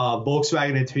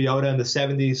 Volkswagen and Toyota in the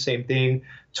 70s, same thing.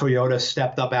 Toyota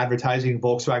stepped up advertising.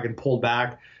 Volkswagen pulled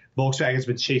back. Volkswagen's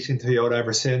been chasing Toyota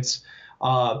ever since.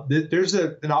 There's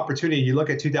an opportunity. You look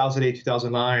at 2008,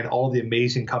 2009, all the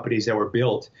amazing companies that were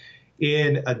built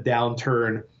in a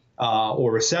downturn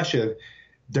or recession.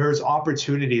 There's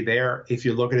opportunity there if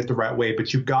you look at it the right way,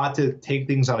 but you've got to take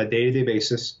things on a day-to-day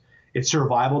basis. It's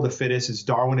survival of the fittest. It's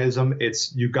Darwinism.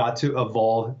 You've got to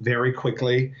evolve very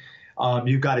quickly.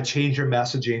 You've got to change your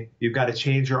messaging. You've got to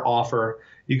change your offer.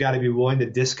 You got to be willing to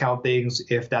discount things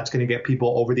if that's going to get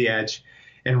people over the edge.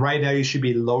 And right now you should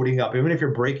be loading up, even if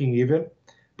you're breaking even,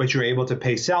 but you're able to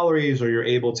pay salaries or you're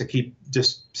able to keep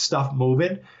just stuff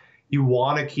moving. You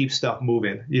want to keep stuff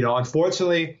moving.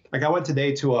 Unfortunately, like I went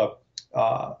today to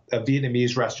a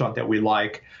Vietnamese restaurant that we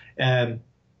like, and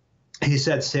he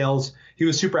said sales, he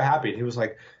was super happy. He was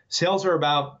like, sales are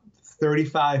about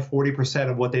 35-40%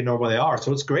 of what they normally are.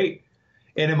 So it's great.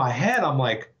 And in my head, I'm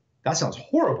like, that sounds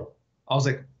horrible. I was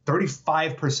like,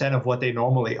 35% of what they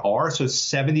normally are. So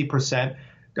 70%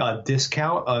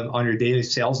 discount on your daily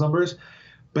sales numbers.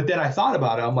 But then I thought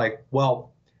about it. I'm like,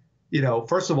 well,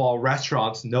 first of all,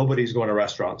 restaurants, nobody's going to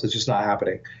restaurants. It's just not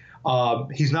happening.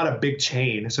 He's not a big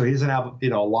chain, so he doesn't have, a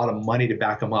lot of money to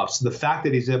back him up. So the fact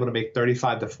that he's able to make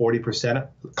 35 to 40%,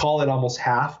 call it almost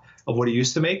half of what he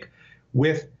used to make,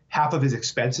 with half of his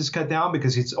expenses cut down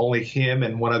because it's only him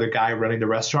and one other guy running the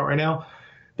restaurant right now.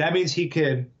 That means he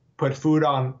can put food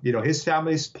on, his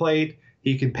family's plate.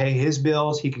 He can pay his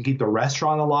bills. He can keep the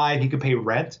restaurant alive. He can pay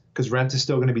rent because rent is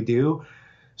still going to be due.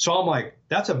 So I'm like,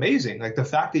 that's amazing. Like the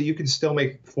fact that you can still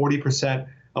make 40%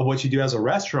 of what you do as a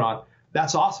restaurant,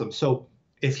 that's awesome. So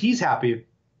if he's happy,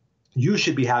 you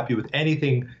should be happy with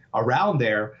anything around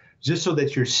there, just so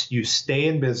that you stay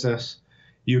in business.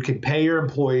 You can pay your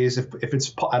employees if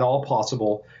it's at all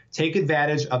possible. Take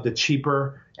advantage of the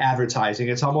cheaper advertising.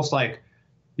 It's almost like,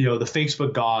 the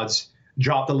Facebook gods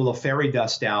dropped a little fairy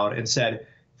dust down and said,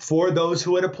 for those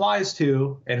who it applies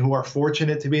to and who are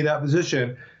fortunate to be in that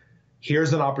position,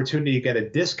 here's an opportunity to get a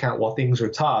discount while things are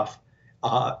tough.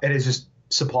 And it's just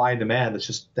supply and demand. That's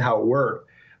just how it worked.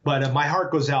 But my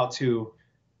heart goes out to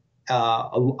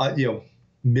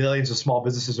millions of small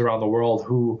businesses around the world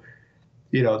who,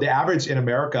 the average in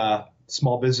America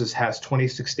small business has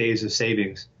 26 days of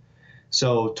savings.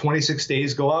 So 26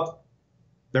 days go up,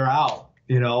 they're out,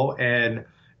 and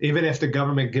even if the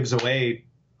government gives away,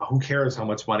 who cares how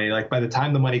much money? Like by the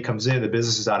time the money comes in, the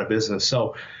business is out of business.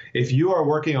 So if you are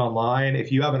working online,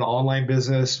 if you have an online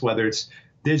business, whether it's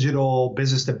digital,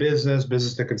 business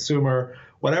to consumer,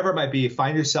 whatever it might be,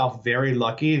 find yourself very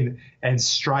lucky and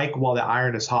strike while the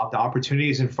iron is hot. The opportunity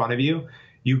is in front of you.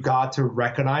 You've got to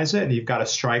recognize it and you've got to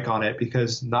strike on it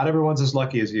because not everyone's as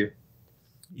lucky as you.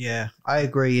 Yeah, I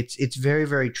agree. It's very,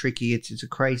 very tricky. It's a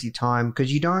crazy time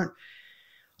because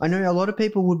I know a lot of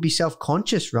people would be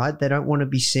self-conscious, right? They don't want to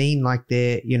be seen like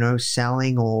they're,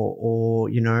 selling or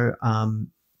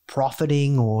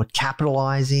profiting or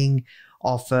capitalizing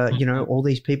off, all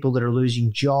these people that are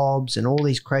losing jobs and all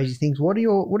these crazy things.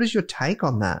 What is your take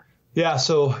on that? Yeah.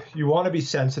 So you want to be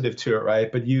sensitive to it,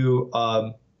 right? But you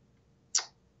want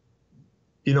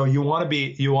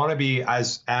to be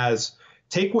as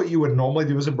take what you would normally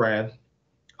do as a brand.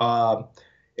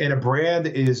 And a brand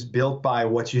is built by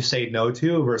what you say no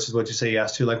to versus what you say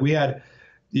yes to. Like we had,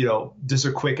 just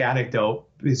a quick anecdote,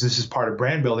 because this is part of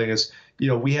brand building is,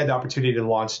 we had the opportunity to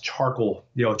launch charcoal,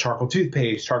 charcoal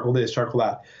toothpaste, charcoal this, charcoal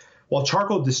that. Well,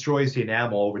 charcoal destroys the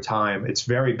enamel over time. It's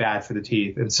very bad for the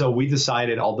teeth. And so we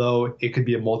decided, although it could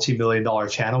be a multi-million-dollar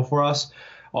channel for us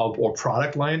or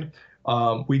product line,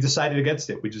 we decided against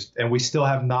it. We still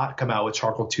have not come out with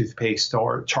charcoal toothpaste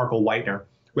or charcoal whitener.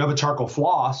 We have a charcoal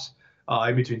floss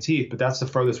in between teeth, but that's the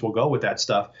furthest we'll go with that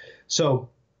stuff. So,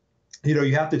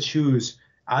 you have to choose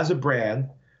as a brand,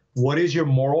 what is your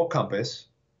moral compass?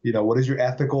 What is your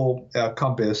ethical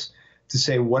compass to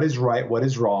say what is right, what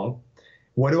is wrong?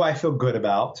 What do I feel good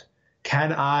about?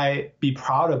 Can I be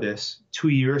proud of this 2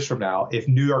 years from now? If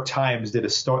New York Times did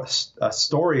a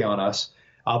story on us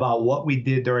about what we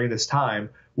did during this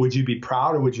time, would you be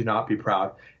proud or would you not be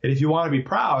proud? And if you want to be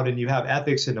proud and you have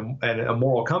ethics and a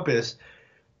moral compass,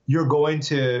 you're going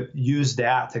to use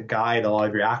that to guide a lot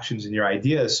of your actions and your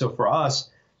ideas. So for us,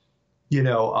 you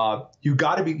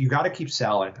got to keep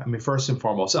selling. I mean, first and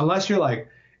foremost, unless you're like,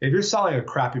 if you're selling a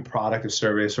crappy product or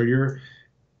service, or you're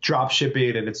drop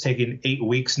shipping and it's taking 8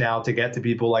 weeks now to get to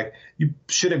people, like you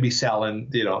shouldn't be selling,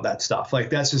 that stuff. Like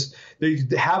that's just,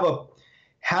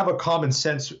 have a common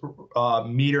sense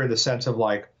meter in the sense of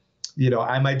like,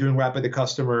 am I doing right by the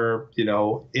customer?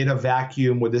 In a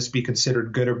vacuum, would this be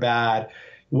considered good or bad?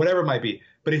 Whatever it might be.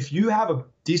 But if you have a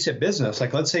decent business,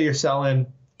 like let's say you're selling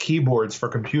keyboards for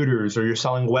computers or you're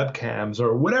selling webcams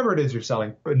or whatever it is you're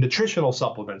selling, nutritional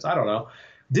supplements, I don't know,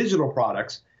 digital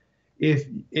products, if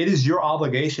it is your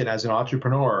obligation as an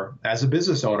entrepreneur, as a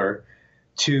business owner,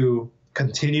 to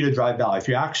continue to drive value. If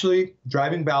you're actually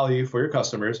driving value for your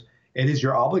customers, it is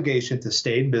your obligation to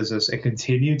stay in business and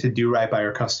continue to do right by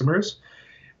your customers.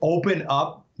 Open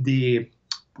up the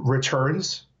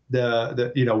returns.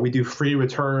 We do free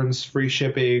returns, free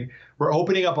shipping. We're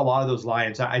opening up a lot of those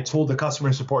lines. I told the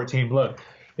customer support team, look,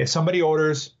 if somebody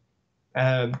orders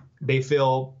and they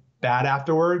feel bad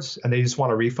afterwards and they just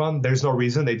want a refund, there's no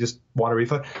reason, they just want a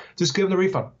refund, just give them the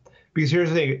refund. Because here's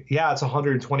the thing, yeah, it's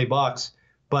 $120,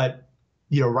 but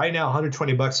right now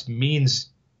 $120 means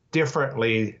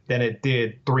differently than it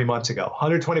did 3 months ago.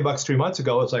 $120 3 months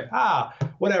ago, it's like,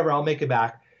 whatever, I'll make it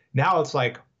back. Now it's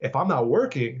like, if I'm not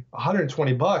working,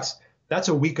 $120, that's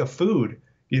a week of food.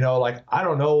 Like, I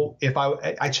don't know if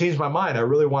I changed my mind. I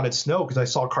really wanted snow because I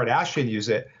saw Kardashian use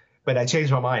it, but I changed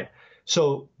my mind.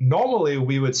 So normally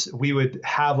we would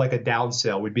have like a down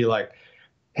sale. We'd be like,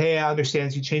 hey, I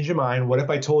understand you changed your mind. What if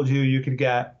I told you could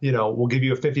get, we'll give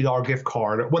you a $50 gift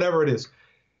card or whatever it is.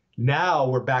 Now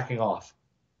we're backing off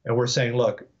and we're saying,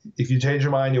 look, if you change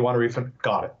your mind, you want a refund,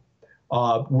 got it.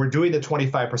 We're doing the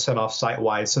 25% off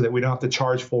site-wide so that we don't have to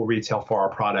charge full retail for our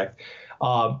product.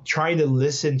 Trying to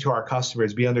listen to our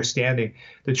customers, be understanding.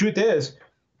 The truth is,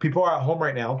 people are at home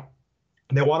right now.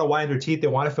 They want to whiten their teeth. They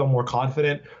want to feel more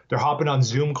confident. They're hopping on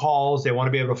Zoom calls. They want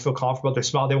to be able to feel confident about their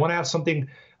smile. They want to have something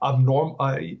of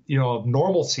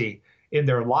normalcy in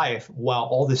their life while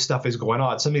all this stuff is going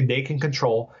on. It's something they can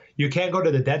control. You can't go to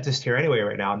the dentist here anyway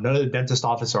right now. None of the dentist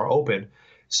offices are open.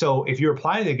 So if you're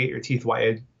planning to get your teeth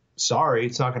whitened, sorry,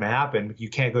 it's not going to happen. You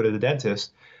can't go to the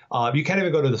dentist. You can't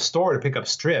even go to the store to pick up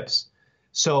strips.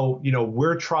 So,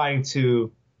 we're trying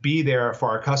to be there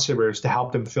for our customers to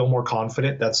help them feel more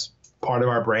confident. That's part of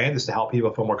our brand, is to help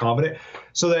people feel more confident.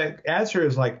 So the answer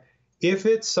is like, if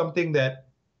it's something that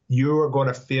you are going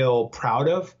to feel proud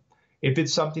of, if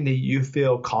it's something that you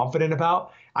feel confident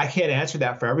about, I can't answer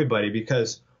that for everybody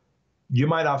because you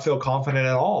might not feel confident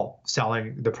at all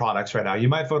selling the products right now. You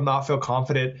might not feel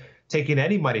confident taking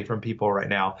any money from people right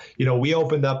now. We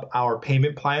opened up our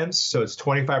payment plans, so it's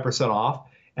 25% off,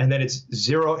 and then it's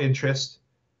zero interest,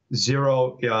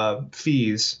 zero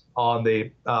fees on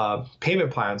the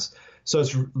payment plans. So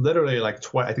it's literally like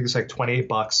I think it's like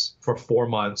 $28 for 4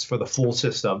 months for the full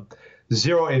system,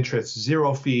 zero interest,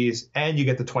 zero fees, and you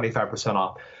get the 25%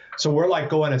 off. So we're like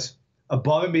going as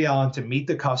above and beyond to meet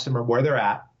the customer where they're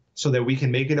at, so that we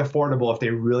can make it affordable if they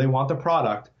really want the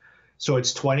product. So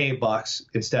it's $28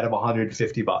 instead of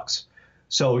 $150.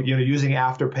 So, using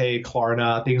Afterpay,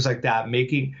 Klarna, things like that,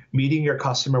 meeting your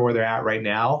customer where they're at right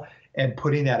now and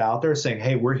putting that out there, saying,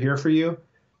 hey, we're here for you.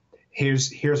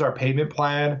 Here's our payment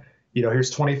plan.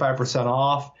 Here's 25%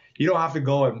 off. You don't have to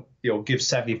go and, give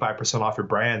 75% off your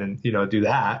brand and, do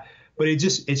that. But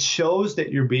it shows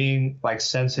that you're being like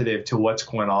sensitive to what's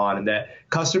going on, and that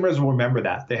customers will remember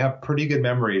that. They have pretty good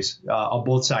memories on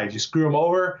both sides. You screw them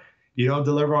over, you don't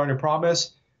deliver on your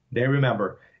promise, they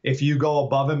remember. If you go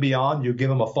above and beyond, you give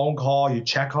them a phone call, you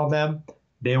check on them,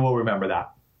 they will remember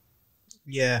that.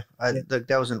 Yeah,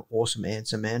 that was an awesome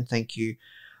answer, man. Thank you.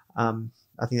 I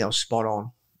think that was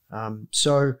spot on.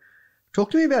 So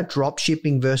talk to me about drop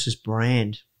shipping versus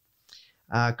brand.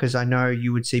 Because I know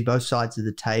you would see both sides of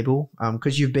the table.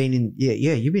 Because you've been in,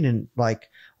 you've been in like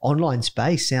online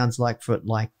space. Sounds like for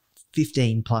like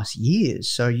 15 plus years.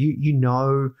 So you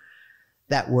know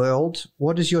that world.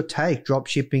 What is your take? Drop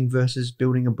shipping versus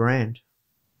building a brand?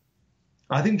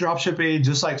 I think drop shipping,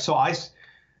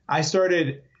 I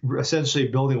started essentially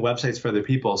building websites for other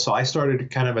people. So I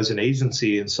started kind of as an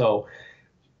agency, and so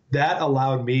that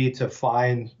allowed me to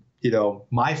find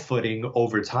my footing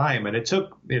over time. And it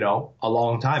took, a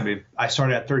long time. I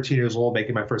started at 13 years old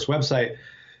making my first website.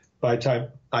 By the time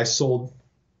I sold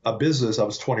a business, I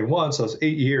was 21. So it was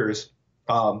 8 years.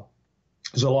 It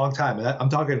was a long time. And I'm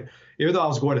talking, even though I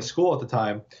was going to school at the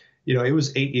time, it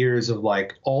was 8 years of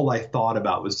like, all I thought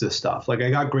about was this stuff. Like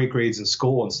I got great grades in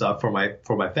school and stuff for my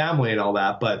family and all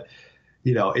that. But,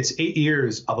 it's 8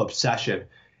 years of obsession.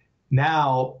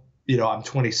 Now, I'm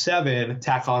 27,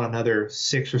 tack on another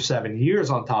 6 or 7 years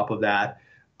on top of that,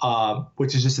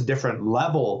 which is just a different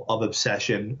level of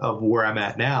obsession of where I'm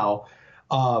at now.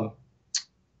 Drop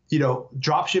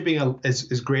shipping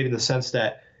is great in the sense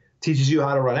that teaches you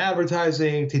how to run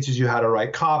advertising, teaches you how to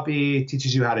write copy,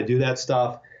 teaches you how to do that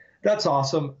stuff. That's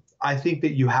awesome. I think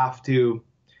that you have to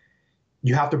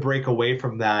break away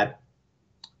from that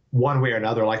one way or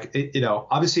another. Like,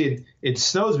 obviously in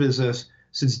Snow's business,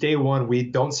 since day one, we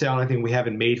don't sell anything we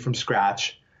haven't made from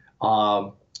scratch.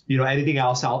 Anything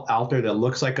else out there that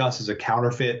looks like us is a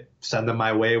counterfeit. Send them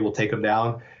my way. We'll take them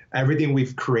down. Everything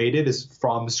we've created is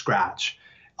from scratch.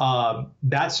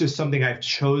 That's just something I've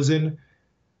chosen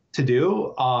to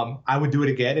do. I would do it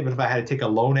again, even if I had to take a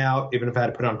loan out, even if I had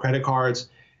to put on credit cards.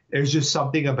 There's just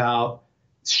something about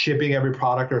shipping every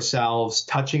product ourselves,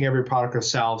 touching every product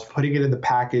ourselves, putting it in the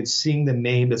package, seeing the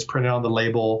name that's printed on the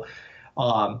label.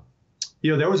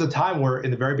 There was a time where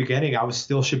in the very beginning, I was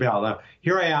still shipping out. Now,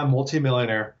 here I am,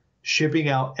 multimillionaire, shipping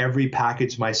out every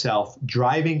package myself,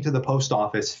 driving to the post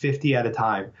office 50 at a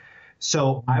time.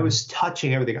 So I was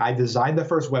touching everything. I designed the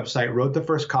first website, wrote the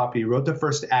first copy, wrote the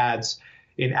first ads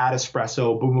in Ad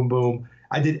Espresso, boom, boom, boom.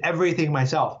 I did everything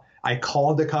myself. I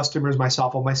called the customers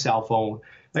myself on my cell phone.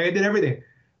 Like, I did everything.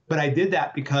 But I did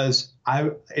that because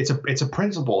it's a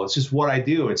principle. It's just what I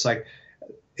do. It's like,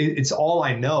 it's all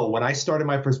I know. When I started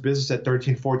my first business at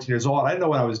 13, 14 years old, I didn't know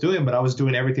what I was doing, but I was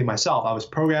doing everything myself. I was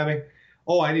programming.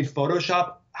 Oh, I need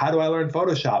Photoshop. How do I learn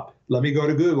Photoshop? Let me go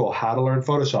to Google. How to learn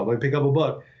Photoshop. Let me pick up a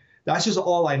book. That's just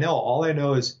all I know. All I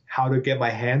know is how to get my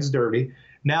hands dirty.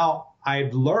 Now,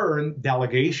 I've learned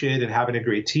delegation and having a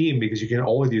great team because you can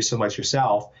only do so much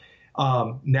yourself.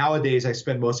 Nowadays, I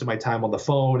spend most of my time on the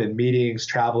phone and meetings,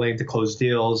 traveling to close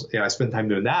deals. I spend time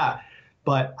doing that.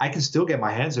 But I can still get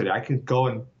my hands dirty. I can go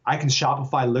and I can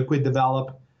Shopify liquid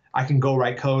develop. I can go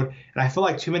write code. And I feel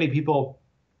like too many people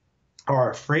are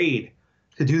afraid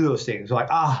to do those things. They're like,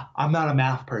 I'm not a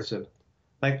math person.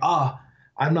 Like,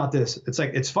 I'm not this. It's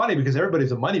like, it's funny because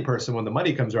everybody's a money person when the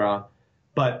money comes around,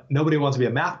 but nobody wants to be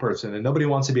a math person and nobody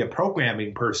wants to be a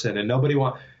programming person and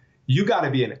you got to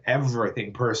be an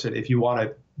everything person if you want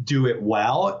to do it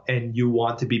well and you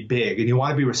want to be big and you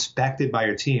want to be respected by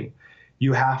your team.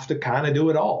 You have to kind of do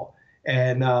it all.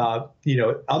 And,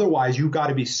 otherwise you got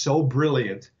to be so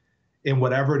brilliant in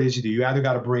whatever it is you do. You either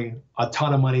got to bring a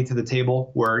ton of money to the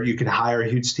table where you can hire a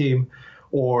huge team,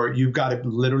 or you've got to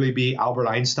literally be Albert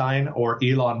Einstein or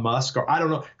Elon Musk, or I don't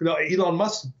know. Elon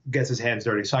Musk gets his hands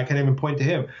dirty, so I can't even point to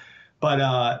him. But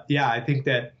I think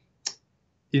that,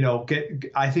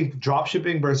 I think drop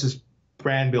shipping versus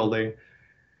brand building.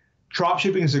 Drop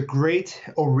shipping is a great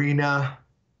arena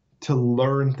to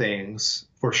learn things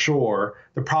for sure.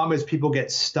 The problem is people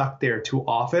get stuck there too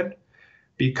often,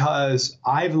 because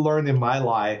I've learned in my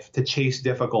life to chase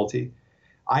difficulty.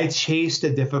 I chase the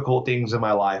difficult things in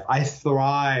my life. I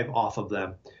thrive off of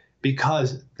them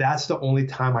because that's the only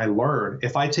time I learn.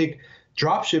 If I take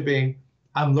drop shipping,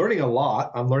 I'm learning a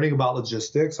lot. I'm learning about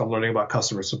logistics. I'm learning about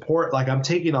customer support. Like, I'm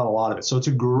taking on a lot of it. So it's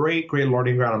a great, great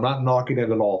learning ground. I'm not knocking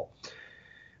it at all.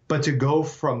 But to go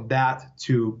from that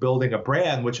to building a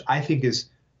brand, which I think is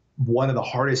one of the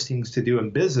hardest things to do in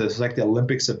business, like the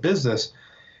Olympics of business,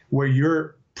 where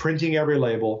you're printing every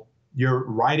label, you're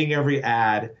writing every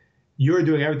ad, you're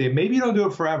doing everything. Maybe you don't do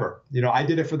it forever. You know, I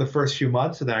did it for the first few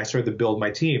months, and then I started to build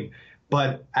my team.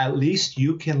 But at least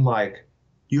you can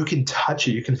touch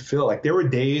it. You can feel it. Like, there were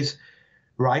days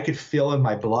where I could feel in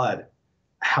my blood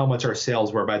how much our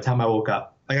sales were by the time I woke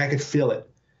up. Like, I could feel it.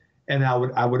 And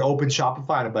I would open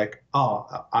Shopify and I'd be like,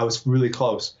 oh, I was really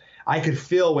close. I could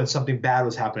feel when something bad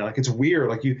was happening. Like, it's weird.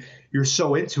 Like, you're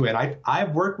so into it.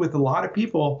 I've worked with a lot of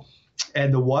people,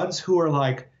 and the ones who are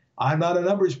like, I'm not a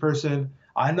numbers person,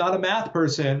 I'm not a math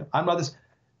person, I'm not this.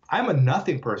 I'm a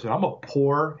nothing person. I'm a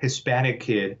poor Hispanic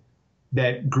kid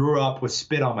that grew up with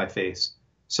spit on my face.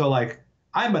 So, like,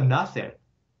 I'm a nothing.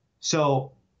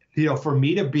 So, you know, for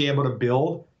me to be able to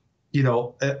build, you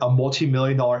know, a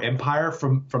multi-million-dollar empire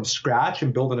from scratch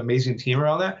and build an amazing team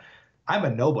around that, I'm a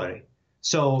nobody.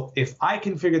 So if I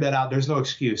can figure that out, there's no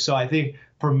excuse. So I think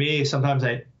for me, sometimes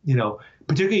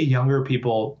particularly younger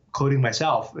people, including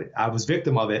myself, I was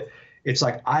victim of it. It's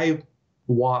like, I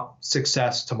want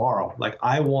success tomorrow. Like,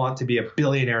 I want to be a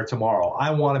billionaire tomorrow.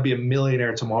 I want to be a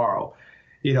millionaire tomorrow.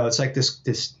 You know, it's like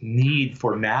this need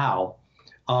for now.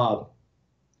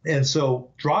 And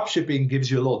so drop shipping gives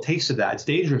you a little taste of that. It's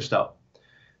dangerous stuff.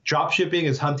 Drop shipping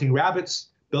is hunting rabbits.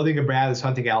 Building a brand is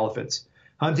hunting elephants.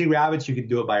 Hunting rabbits, you can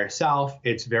do it by yourself.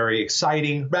 It's very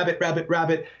exciting. Rabbit, rabbit,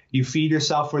 rabbit. You feed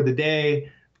yourself for the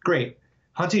day. Great.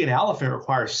 Hunting an elephant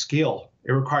requires skill.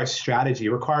 It requires strategy.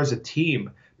 It requires a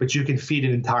team, but you can feed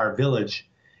an entire village.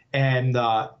 And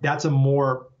that's a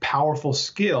more powerful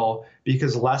skill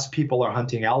because less people are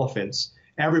hunting elephants.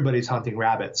 Everybody's hunting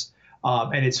rabbits.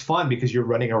 And it's fun because you're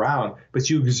running around, but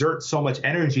you exert so much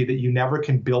energy that you never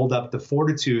can build up the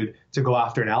fortitude to go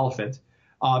after an elephant.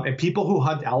 And people who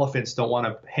hunt elephants don't want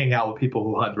to hang out with people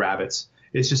who hunt rabbits.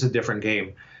 It's just a different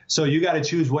game. So you got to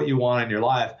choose what you want in your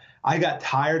life. I got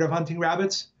tired of hunting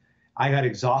rabbits. I got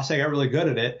exhausted. I got really good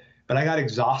at it, but I got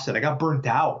exhausted. I got burnt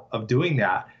out of doing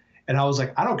that. And I was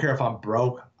like, I don't care if I'm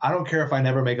broke. I don't care if I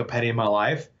never make a penny in my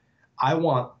life. I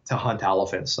want to hunt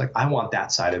elephants. Like, I want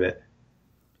that side of it.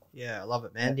 Yeah, I love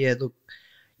it, man. Yeah, look,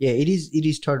 yeah, it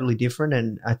is totally different,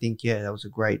 and I think, yeah, that was a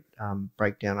great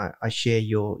breakdown. I share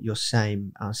your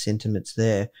same sentiments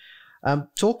there.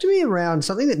 Talk to me around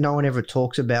something that no one ever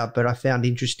talks about, but I found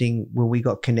interesting when we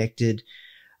got connected,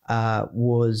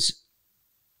 was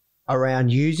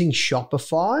around using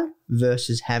Shopify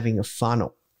versus having a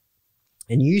funnel.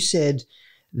 And you said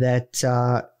that,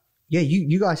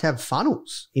 you guys have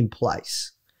funnels in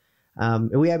place. Are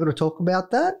we able to talk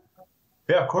about that?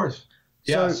 Yeah, of course.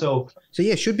 Yeah. So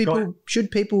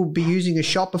should people be using a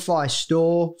Shopify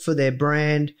store for their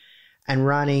brand and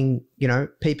running,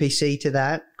 PPC to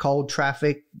that, cold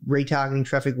traffic, retargeting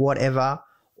traffic, whatever,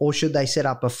 or should they set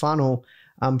up a funnel?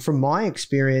 From my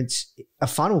experience, a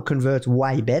funnel converts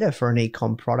way better for an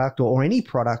e-com product or any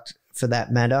product for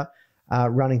that matter,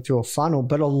 running through a funnel.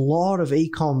 But a lot of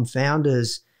e-com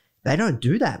founders, they don't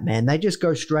do that, man. They just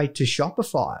go straight to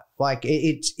Shopify. Like,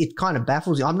 it kind of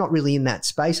baffles me. I'm not really in that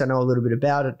space. I know a little bit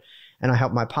about it, and I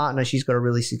help my partner. She's got a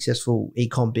really successful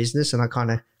e-com business, and I kind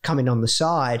of come in on the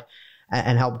side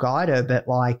and help guide her. But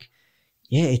like,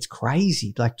 yeah, it's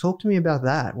crazy. Like, talk to me about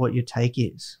that, what your take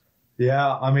is.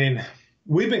 Yeah, I mean,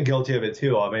 we've been guilty of it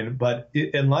too. I mean, but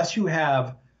unless you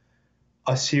have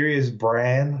a serious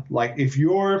brand, like here's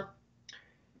the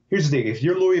thing, if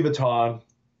you're Louis Vuitton,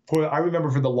 I remember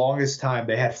for the longest time,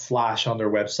 they had Flash on their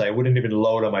website. It wouldn't even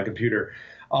load on my computer.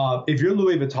 If you're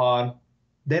Louis Vuitton,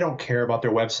 they don't care about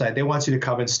their website. They want you to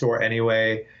come in store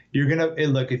anyway.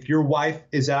 Look, if your wife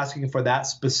is asking for that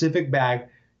specific bag,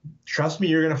 trust me,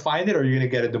 you're going to find it or you're going to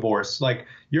get a divorce. Like,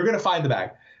 you're going to find the bag.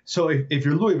 So if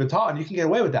you're Louis Vuitton, you can get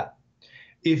away with that.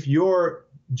 If you're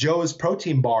Joe's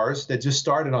Protein Bars that just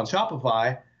started on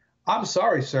Shopify, I'm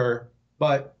sorry, sir,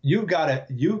 but you've got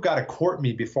to court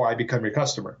me before I become your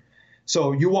customer.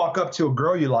 So you walk up to a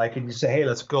girl you like and you say, hey,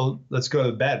 let's go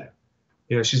to bed.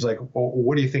 She's like, well,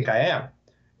 what do you think I am?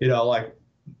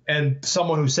 And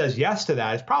someone who says yes to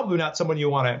that is probably not someone you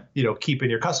want to, keep in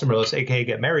your customer list, aka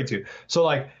get married to. So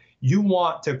like, you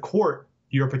want to court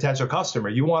your potential customer.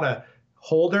 You want to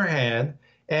hold her hand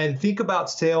And think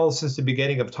about sales since the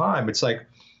beginning of time. It's like,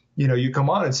 you come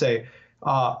on and say,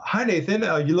 hi, Nathan,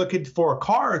 you looking for a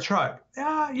car or a truck?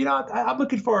 Yeah, I'm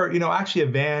looking for, actually a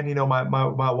van.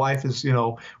 My wife is,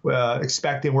 we're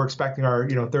expecting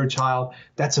our, third child.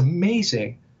 That's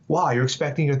amazing. Wow, you're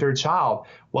expecting your third child.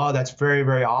 Wow, that's very,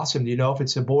 very awesome. Do you know if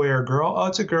it's a boy or a girl? Oh,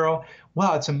 it's a girl.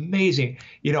 Wow, it's amazing.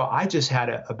 I just had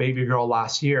a baby girl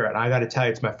last year, and I got to tell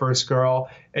you, it's my first girl.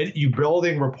 And you're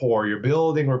building rapport.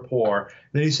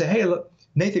 Then you say, hey, look,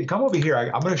 Nathan, come over here.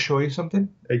 I'm going to show you something.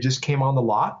 It just came on the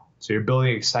lot. So you're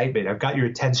building excitement. I've got your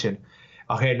attention.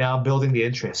 Okay, now I'm building the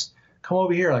interest. Come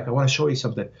over here. Like, I want to show you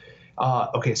something.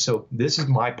 Okay, so this is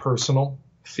my personal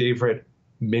favorite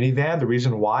minivan. The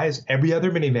reason why is every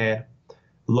other minivan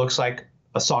looks like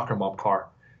a soccer mom car.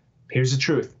 Here's the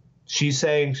truth. She's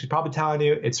probably telling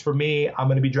you, it's for me. I'm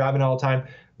going to be driving all the time.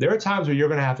 There are times where you're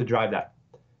going to have to drive that.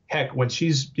 Heck, when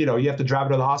she's, you have to drive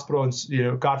her to the hospital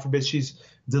and, God forbid she's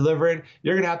delivering,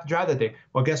 you're going to have to drive that thing.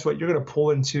 Well, guess what? You're going to pull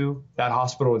into that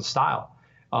hospital in style.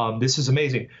 This is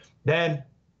amazing. Then,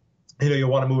 you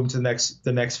want to move into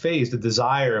the next phase, the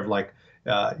desire of like,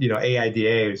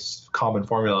 AIDA is common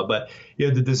formula, but,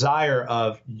 the desire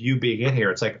of you being in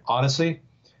here. It's like, honestly,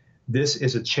 this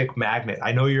is a chick magnet.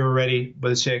 I know you're already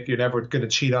with a chick. You're never going to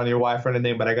cheat on your wife or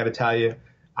anything, but I got to tell you,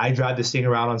 I drive this thing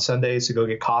around on Sundays to go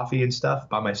get coffee and stuff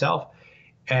by myself.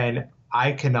 And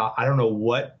I don't know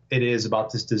what it is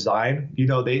about this design.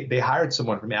 They hired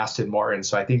someone from Aston Martin.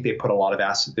 So I think they put a lot of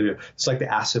it's like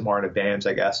the Aston Martin of vans,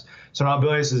 I guess. So now I'm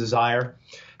building this desire.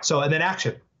 So, and then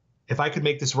action. If I could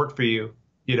make this work for you,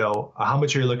 how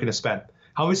much are you looking to spend?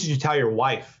 How much did you tell your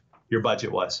wife your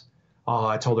budget was? Oh,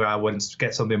 I told her I wouldn't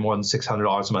get something more than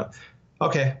 $600 a month.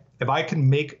 Okay. If I can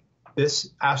make this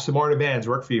Aston Martin vans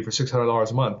work for you for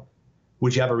 $600 a month,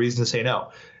 would you have a reason to say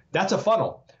no? That's a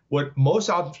funnel. What most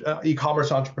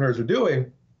e-commerce entrepreneurs are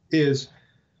doing is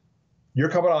you're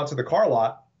coming onto the car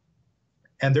lot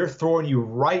and they're throwing you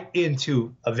right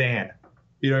into a van.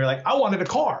 You're like, I wanted a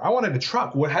car. I wanted a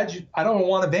truck. I don't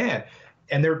want a van.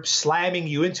 And they're slamming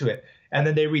you into it. And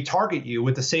then they retarget you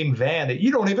with the same van that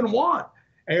you don't even want.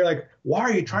 And you're like, why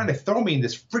are you trying to throw me in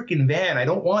this freaking van? I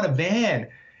don't want a van.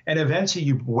 And eventually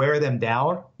you wear them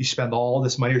down. You spend all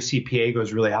this money. Your CPA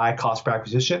goes really high, cost per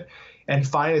acquisition. And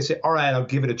finally they say, all right, I'll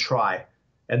give it a try.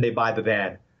 And they buy the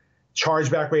van.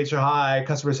 Chargeback rates are high.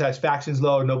 Customer satisfaction is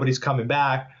low. Nobody's coming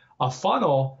back. A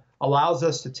funnel allows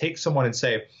us to take someone and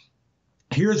say,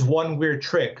 here's one weird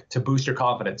trick to boost your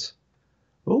confidence.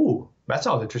 Ooh, that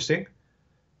sounds interesting.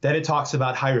 Then it talks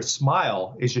about how your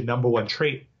smile is your number one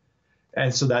trait.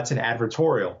 And so that's an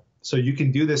advertorial. So you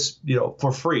can do this,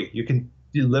 for free.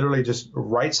 You literally just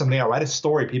write something out, write a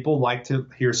story. People like to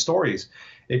hear stories.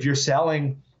 If you're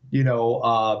selling,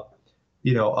 a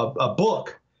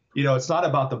book, it's not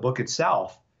about the book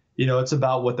itself. It's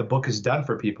about what the book has done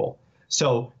for people.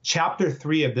 So chapter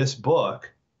 3 of this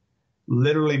book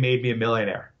literally made me a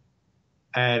millionaire.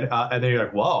 And then you're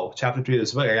like, whoa, chapter 3 of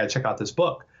this book, I got to check out this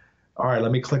book. All right,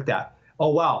 let me click that. Oh,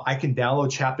 wow, I can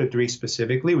download chapter 3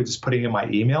 specifically with just putting in my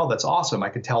email. That's awesome. I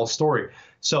can tell a story.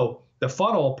 So the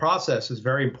funnel process is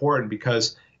very important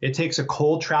because it takes a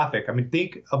cold traffic. I mean,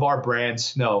 think of our brand,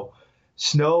 Snow.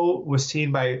 Snow was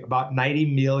seen by about 90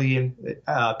 million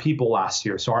people last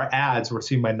year. So our ads were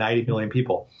seen by 90 million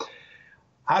people.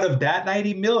 Out of that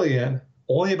 90 million,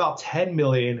 only about 10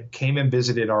 million came and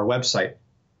visited our website.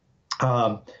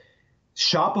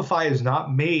 Shopify is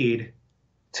not made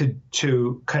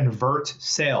to convert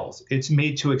sales. It's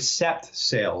made to accept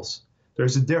sales.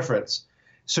 There's a difference.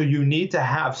 So you need to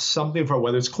have something for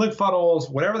whether it's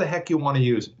ClickFunnels, whatever the heck you want to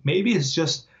use. Maybe it's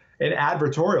just an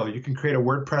advertorial. You can create a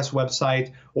WordPress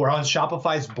website or on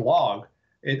Shopify's blog.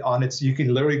 You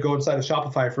can literally go inside of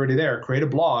Shopify for it there, create a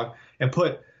blog and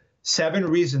put 7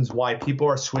 reasons why people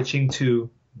are switching to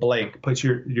blank. Put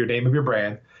your name of your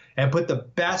brand and put the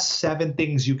best 7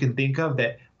 things you can think of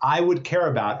that I would care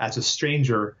about as a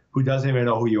stranger who doesn't even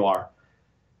know who you are,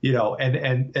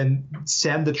 and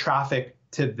send the traffic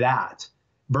to that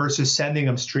versus sending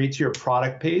them straight to your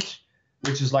product page,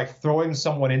 which is like throwing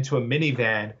someone into a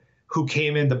minivan who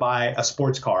came in to buy a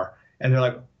sports car. And they're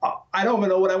like, I don't even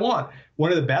know what I want. One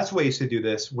of the best ways to do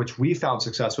this, which we found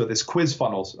success with, is quiz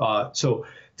funnels. So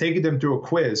taking them through a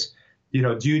quiz,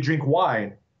 do you drink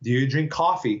wine? Do you drink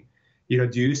coffee? Do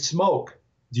you smoke?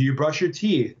 Do you brush your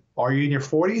teeth? Are you in your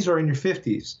 40s or in your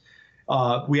 50s?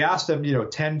 We ask them,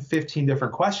 10, 15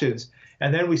 different questions.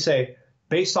 And then we say,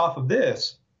 based off of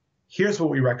this, here's what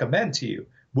we recommend to you.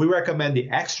 We recommend the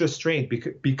extra strength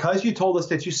because you told us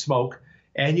that you smoke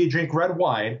and you drink red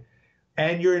wine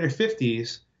and you're in your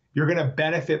 50s, you're going to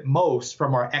benefit most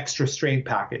from our extra strength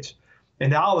package.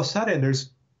 And now all of a sudden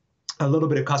there's a little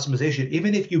bit of customization,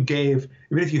 even if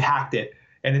you hacked it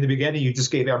and in the beginning you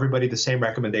just gave everybody the same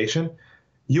recommendation,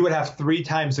 you would have 3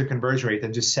 times the conversion rate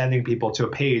than just sending people to a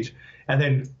page and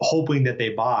then hoping that they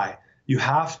buy. You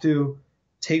have to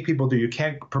take people through. You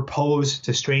can't propose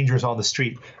to strangers on the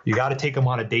street. You got to take them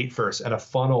on a date first, and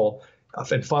funnels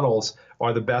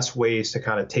are the best ways to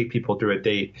kind of take people through a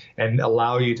date and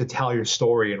allow you to tell your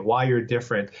story and why you're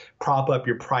different, prop up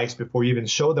your price before you even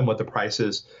show them what the price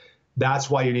is. That's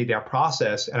why you need that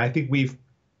process. And I think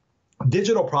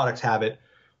digital products have it,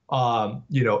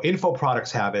 info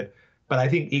products have it, but I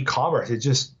think e-commerce, it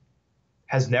just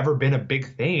has never been a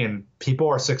big thing, and people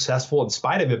are successful in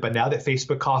spite of it. But now that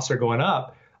Facebook costs are going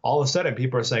up, all of a sudden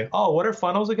people are saying, oh, what are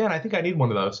funnels again? I think I need one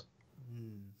of those.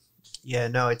 Yeah,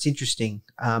 no, it's interesting.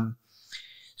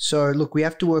 So look, we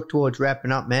have to work towards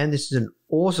wrapping up, man. This is an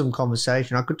awesome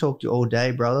conversation. I could talk to you all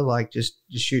day, brother, like just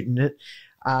shooting it.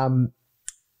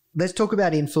 Let's talk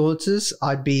about influencers.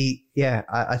 I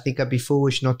think I'd be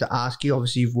foolish not to ask you.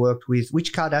 Obviously, you've worked with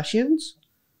which Kardashians?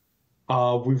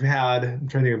 We've had, I'm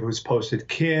trying to think of who's posted,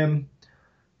 Kim,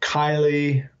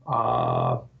 Kylie,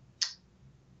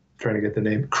 trying to get the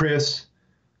name, Chris.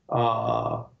 We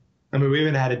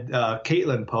even had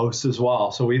Caitlyn post as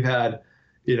well. So we've had,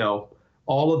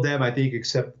 all of them, I think,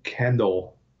 except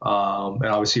Kendall, and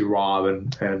obviously Rob,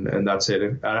 and that's it.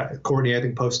 And Courtney, I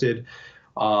think, posted.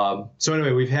 So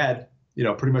anyway, we've had,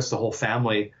 pretty much the whole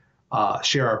family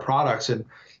share our products. And,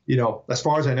 as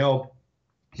far as I know,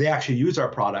 they actually use our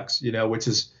products, which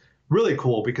is really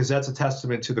cool because that's a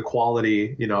testament to the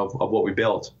quality, of what we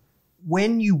built.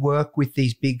 When you work with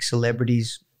these big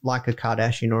celebrities like a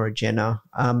Kardashian or a Jenner,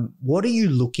 what are you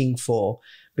looking for?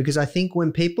 Because I think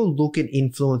when people look at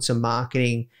influencer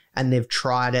marketing and they've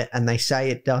tried it and they say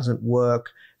it doesn't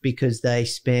work because they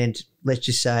spent, let's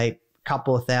just say, a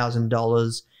couple of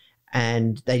 $1,000s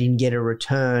and they didn't get a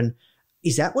return,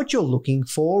 is that what you're looking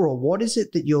for, or what is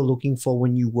it that you're looking for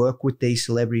when you work with these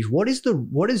celebrities? What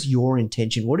is your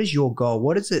intention? What is your goal?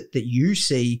 What is it that you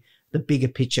see the bigger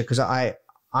picture? Because I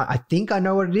think I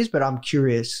know what it is, but I'm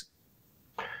curious.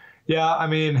 Yeah,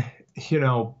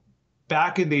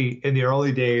 back in the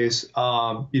early days,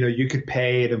 you could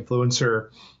pay an influencer.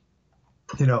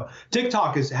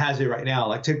 TikTok has it right now.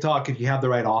 Like TikTok, if you have the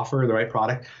right offer, the right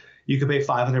product, you could pay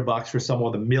 $500 for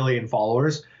someone with 1 million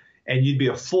followers. And you'd be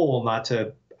a fool not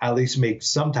to at least make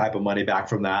some type of money back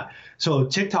from that. So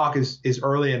TikTok is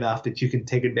early enough that you can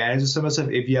take advantage of some of the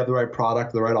stuff if you have the right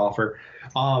product, the right offer.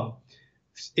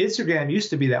 Instagram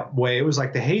used to be that way. It was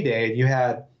like the heyday, and you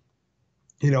had,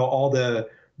 all the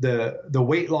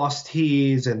weight loss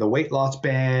teas and the weight loss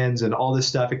bands and all this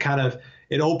stuff.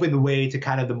 It opened the way to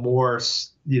kind of the more,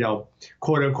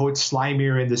 quote unquote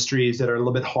slimier industries that are a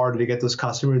little bit harder to get those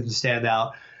customers to stand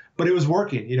out. But it was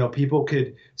working. People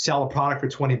could sell a product for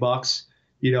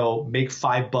 $20, make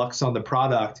 $5 on the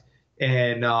product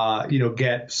and,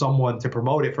 get someone to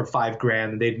promote it for $5,000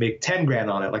 and they'd make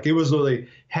 $10,000 on it. Like it was literally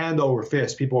hand over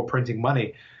fist. People were printing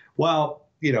money. Well,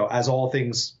 as all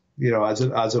things, as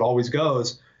it always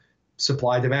goes,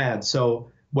 supply demand.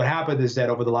 So what happened is that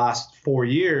over the last 4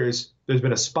 years, there's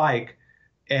been a spike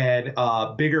and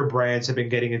bigger brands have been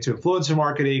getting into influencer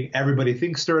marketing. Everybody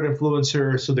thinks they're an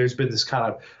influencer. So there's been this kind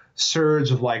of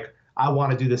surge of like, I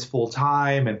want to do this full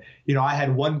time. And, I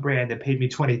had one brand that paid me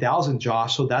 $20,000,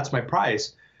 Josh. So that's my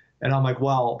price. And I'm like,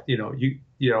 well,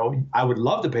 I would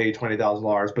love to pay you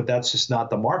 $20,000, but that's just not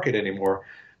the market anymore.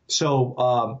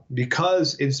 So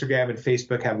because Instagram and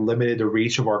Facebook have limited the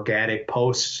reach of organic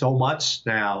posts so much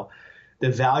now,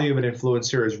 the value of an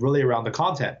influencer is really around the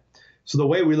content. So the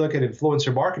way we look at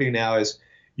influencer marketing now is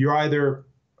you're either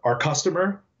our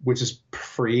customer, which is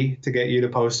free to get you to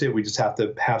post it. We just have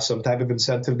to have some type of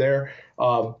incentive there,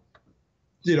 and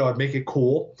make it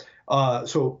cool.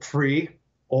 So free,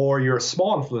 or you're a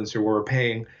small influencer where we're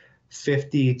paying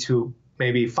 $50 to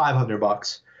maybe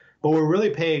 $500. But we're really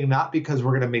paying not because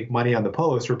we're going to make money on the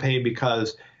post. We're paying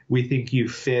because we think you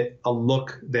fit a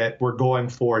look that we're going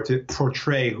for to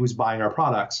portray who's buying our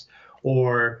products.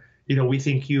 Or, we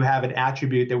think you have an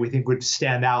attribute that we think would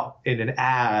stand out in an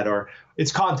ad, or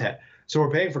it's content. So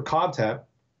we're paying for content.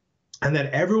 And then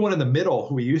everyone in the middle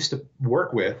who we used to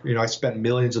work with, I spent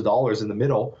millions of dollars in the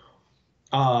middle,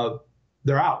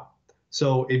 they're out.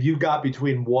 So if you've got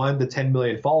between 1 to 10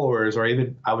 million followers, or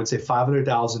even I would say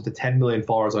 500,000 to 10 million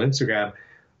followers on Instagram,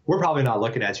 we're probably not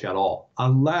looking at you at all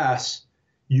unless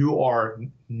you are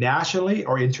nationally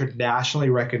or internationally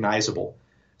recognizable.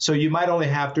 So you might only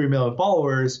have 3 million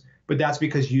followers, but that's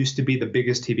because you used to be the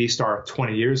biggest TV star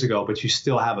 20 years ago, but you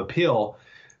still have appeal.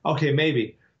 Okay,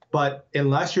 maybe. But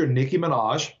unless you're Nicki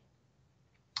Minaj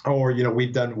or,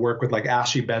 we've done work with like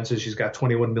Ashley Benson. She's got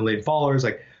 21 million followers.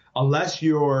 Like, unless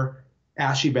you're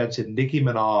Ashley Benson, Nicki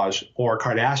Minaj, or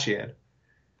Kardashian,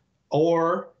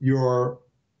 or you're,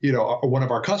 one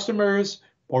of our customers,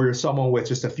 or you're someone with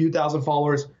just a few thousand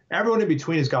followers, everyone in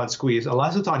between has gotten squeezed,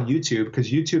 unless it's on YouTube,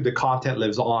 because YouTube, the content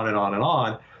lives on and on and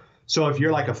on. So if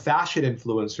you're like a fashion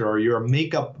influencer or you're a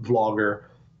makeup vlogger,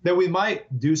 then we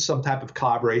might do some type of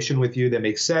collaboration with you that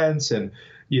makes sense. And,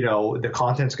 the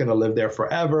content's going to live there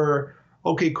forever.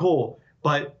 Okay, cool.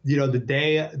 But,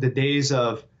 the days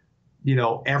of,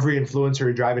 every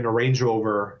influencer driving a Range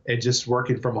Rover and just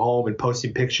working from home and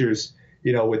posting pictures,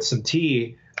 with some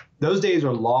tea, those days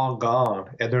are long gone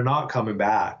and they're not coming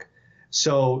back.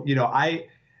 So, I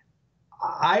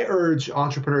urge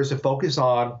entrepreneurs to focus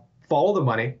on follow the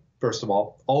money. First of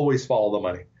all, always follow the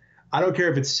money. I don't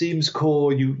care if it seems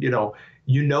cool.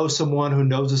 You know someone who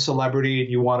knows a celebrity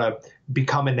and you want to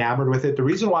become enamored with it. The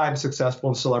reason why I'm successful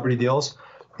in celebrity deals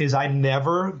is I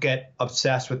never get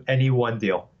obsessed with any one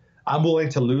deal. I'm willing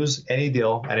to lose any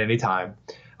deal at any time.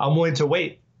 I'm willing to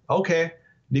wait. Okay,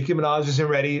 Nicki Minaj isn't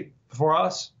ready for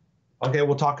us. Okay,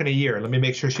 we'll talk in a year. Let me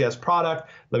make sure she has product.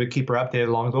 Let me keep her updated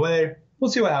along the way.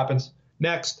 We'll see what happens.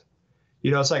 Next.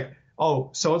 It's like, oh,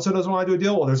 so-and-so doesn't want to do a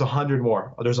deal. Well, there's 100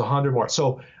 more. Oh, there's 100 more.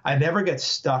 So I never get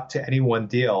stuck to any one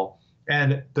deal.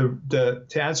 And to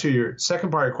answer your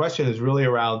second part of your question is really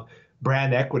around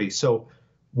brand equity. So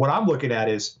what I'm looking at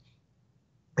is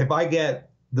if I get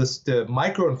the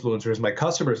micro influencers, my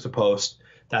customers to post,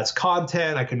 that's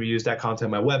content. I can reuse that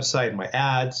content on my website, my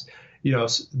ads.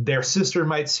 Their sister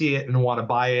might see it and want to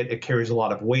buy it. It carries a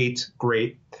lot of weight.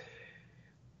 Great.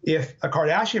 If a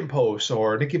Kardashian posts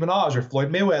or Nicki Minaj or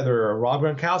Floyd Mayweather or Rob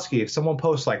Gronkowski, if someone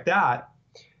posts like that,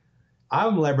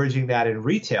 I'm leveraging that in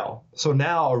retail. So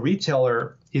now a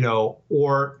retailer,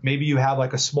 or maybe you have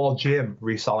like a small gym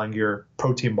reselling your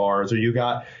protein bars, or you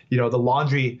got, the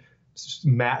laundry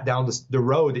mat down the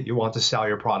road that you want to sell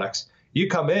your products. You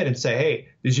come in and say, hey,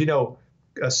 did you know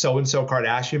so-and-so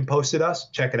Kardashian posted us?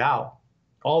 Check it out.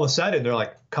 All of a sudden, they're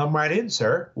like, come right in,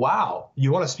 sir. Wow,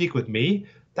 you want to speak with me?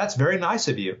 That's very nice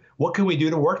of you. What can we do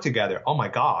to work together? Oh my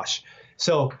gosh.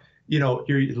 So, you're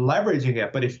leveraging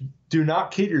it, but if you do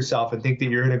not kid yourself and think that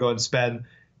you're going to go and spend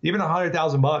even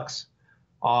 $100,000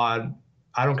 on,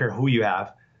 I don't care who you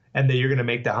have, and that you're going to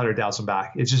make the 100,000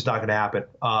 back. It's just not going to happen.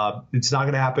 It's not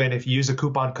going to happen. If you use a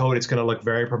coupon code, it's going to look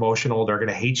very promotional. They're going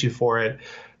to hate you for it.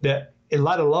 Let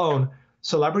alone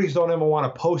celebrities don't even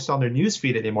want to post on their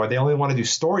newsfeed anymore. They only want to do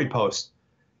story posts,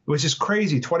 which is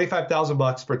crazy.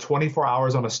 $25,000 for 24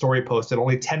 hours on a story post that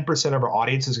only 10% of our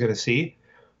audience is going to see.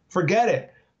 Forget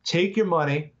it. Take your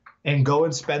money and go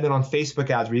and spend it on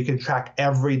Facebook ads where you can track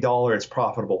every dollar it's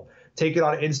profitable. Take it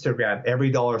on Instagram.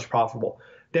 Every dollar is profitable.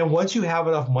 Then once you have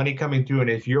enough money coming through, and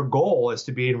if your goal is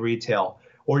to be in retail,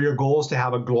 or your goal is to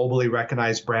have a globally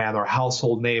recognized brand or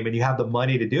household name, and you have the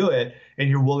money to do it and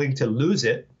you're willing to lose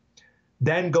it,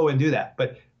 then go and do that.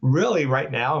 But really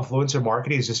right now, influencer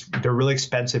marketing is just, they're really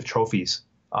expensive trophies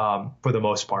for the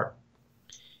most part.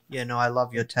 Yeah, no, I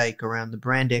love your take around the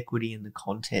brand equity and the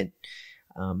content.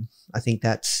 I think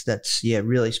that's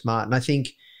really smart. And I think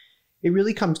it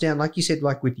really comes down, like you said,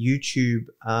 like with YouTube,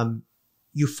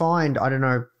 you find, I don't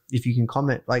know if you can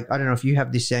comment, like, I don't know if you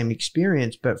have the same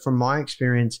experience, but from my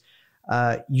experience,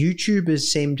 YouTubers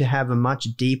seem to have a much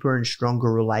deeper and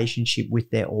stronger relationship with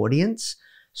their audience.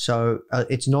 So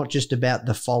it's not just about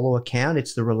the follower count,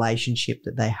 it's the relationship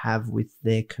that they have with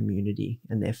their community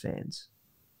and their fans.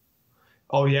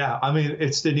 Oh, yeah. I mean,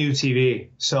 it's the new TV.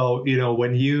 So,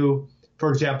 when you, for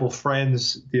example,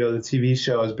 Friends, the TV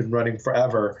show has been running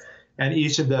forever, and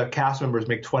each of the cast members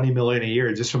make $20 million a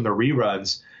year just from the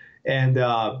reruns. And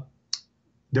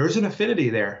there's an affinity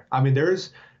there. I mean,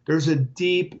 there's a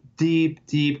deep, deep,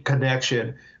 deep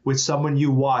connection with someone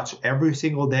you watch every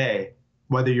single day,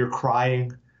 whether you're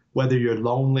crying, whether you're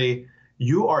lonely.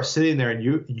 You are sitting there and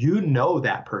you know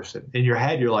that person. In your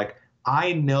head, you're like,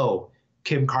 I know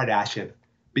Kim Kardashian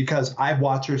because I've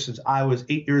watched her since I was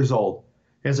 8 years old.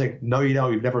 And it's like, no, you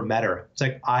don't. You've never met her. It's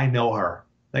like, I know her.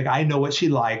 Like, I know what she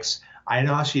likes. I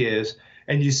know how she is.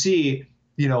 And you see,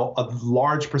 a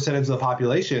large percentage of the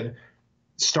population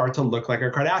start to look like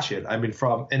a Kardashian. I mean,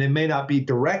 and it may not be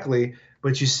directly,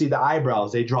 but you see the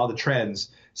eyebrows, they draw the trends.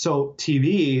 So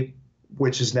TV,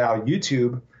 which is now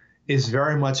YouTube, is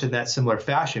very much in that similar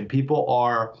fashion. People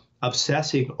are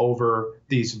obsessing over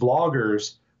these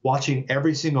vloggers, watching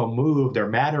every single move, their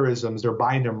mannerisms, they're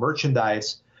buying their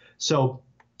merchandise. So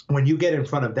when you get in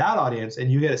front of that audience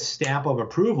and you get a stamp of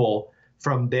approval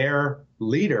from their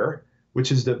leader,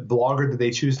 which is the blogger that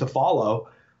they choose to follow,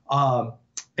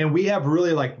 and we have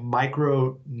really like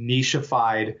micro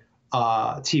nicheified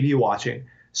TV watching.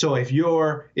 So if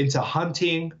you're into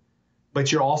hunting,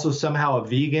 but you're also somehow a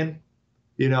vegan,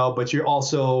 but you're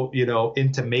also,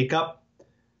 into makeup,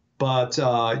 but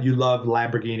you love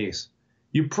Lamborghinis,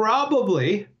 you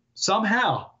probably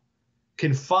somehow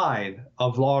can find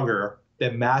a vlogger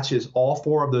that matches all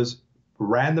 4 of those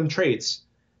random traits.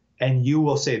 And you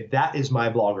will say, that is my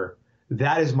vlogger.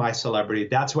 That is my celebrity.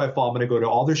 That's who I follow. I'm going to go to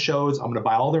all their shows. I'm going to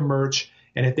buy all their merch.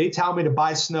 And if they tell me to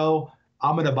buy snow,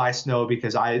 I'm going to buy snow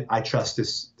because I trust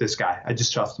this guy. I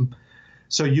just trust him.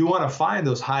 So you want to find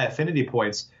those high affinity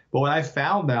points. But what I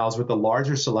found now is with the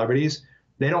larger celebrities,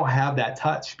 they don't have that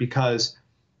touch because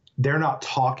they're not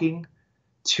talking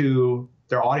to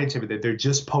their audience. They're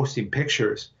just posting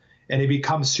pictures and it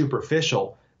becomes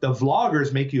superficial. The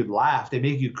vloggers make you laugh. They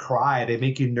make you cry. They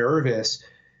make you nervous.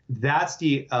 That's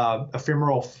the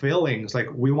ephemeral feelings. Like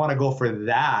we want to go for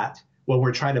that when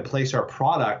we're trying to place our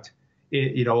product,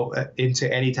 into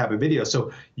any type of video.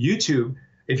 So YouTube,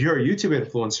 if you're a YouTube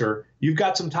influencer, you've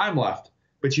got some time left,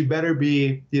 but you better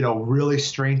be, really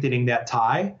strengthening that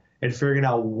tie and figuring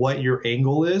out what your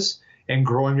angle is and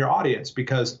growing your audience.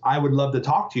 Because I would love to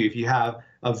talk to you if you have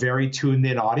a very tuned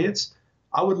in audience.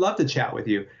 I would love to chat with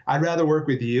you. I'd rather work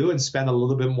with you and spend a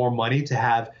little bit more money to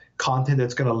have content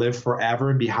that's going to live forever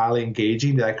and be highly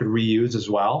engaging that I could reuse as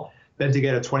well than to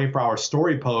get a 24-hour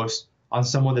story post on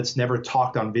someone that's never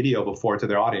talked on video before to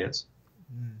their audience.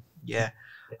 Yeah,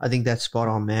 I think that's spot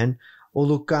on, man. Well,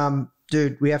 look,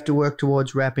 dude, we have to work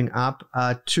towards wrapping up.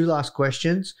 2 last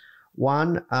questions.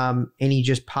 One, any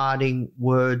just parting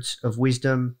words of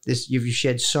wisdom? You've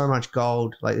shed so much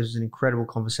gold. Like, this was an incredible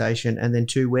conversation. And then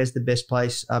 2, where's the best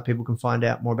place people can find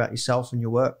out more about yourself and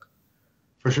your work?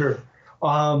 For sure.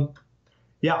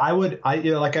 Yeah,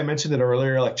 like I mentioned it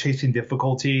earlier, like chasing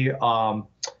difficulty,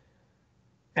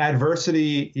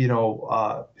 adversity,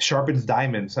 sharpens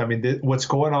diamonds. I mean, what's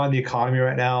going on in the economy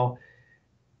right now,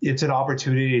 it's an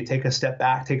opportunity to take a step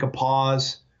back, take a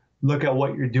pause, look at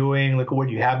what you're doing, look at what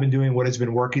you have been doing, what has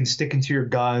been working, sticking to your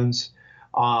guns.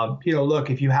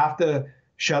 Look, if you have to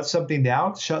shut something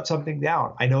down, shut something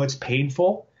down. I know it's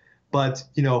painful, but,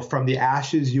 from the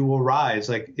ashes, you will rise.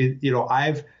 Like,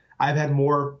 I've had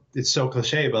more, it's so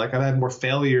cliche, but like I've had more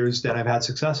failures than I've had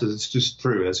successes. It's just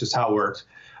true. That's just how it works.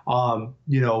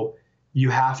 You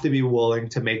have to be willing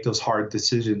to make those hard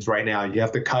decisions right now. You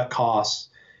have to cut costs.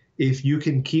 If you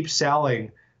can keep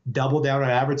selling, double down on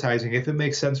advertising if it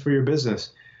makes sense for your business.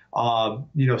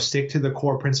 Stick to the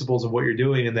core principles of what you're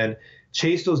doing and then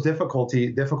chase those difficult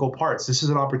parts. This is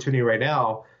an opportunity right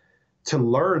now to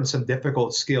learn some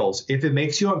difficult skills. If it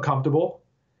makes you uncomfortable,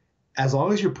 as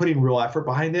long as you're putting real effort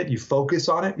behind it, you focus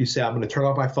on it. You say, I'm going to turn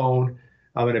off my phone.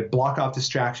 I'm going to block off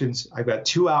distractions. I've got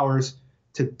 2 hours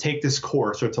to take this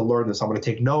course or to learn this. I'm going to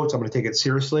take notes. I'm going to take it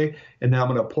seriously, and then I'm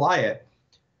going to apply it.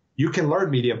 You can learn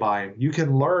media buying. You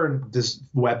can learn this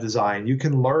web design. You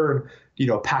can learn,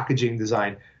 packaging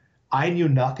design. I knew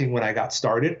nothing when I got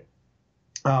started.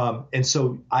 And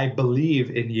so I believe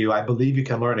in you. I believe you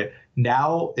can learn it.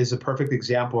 Now is a perfect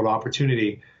example, an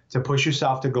opportunity to push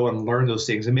yourself to go and learn those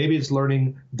things. And maybe it's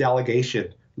learning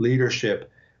delegation, leadership,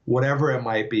 whatever it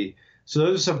might be. So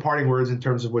those are some parting words in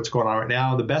terms of what's going on right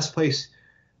now. The best place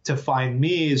to find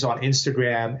me is on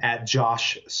Instagram at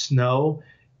Josh Snow.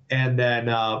 And then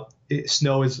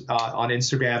Snow is on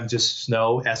Instagram, just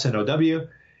Snow, S-N-O-W.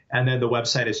 And then the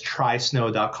website is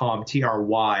trysnow.com,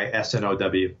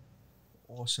 T-R-Y-S-N-O-W.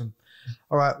 Awesome.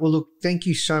 All right. Well, look, thank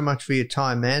you so much for your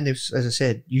time, man. As I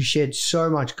said, you shared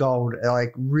so much gold,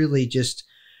 like really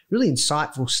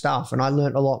insightful stuff. And I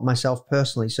learned a lot myself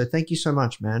personally. So thank you so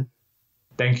much, man.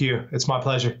 Thank you. It's my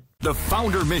pleasure. The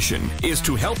Foundr mission is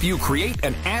to help you create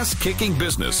an ass-kicking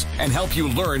business and help you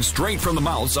learn straight from the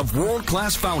mouths of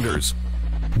world-class founders.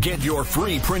 Get your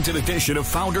free printed edition of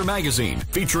Foundr magazine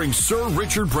featuring Sir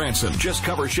Richard Branson. Just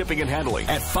cover shipping and handling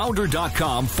at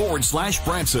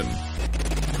foundr.com/Branson.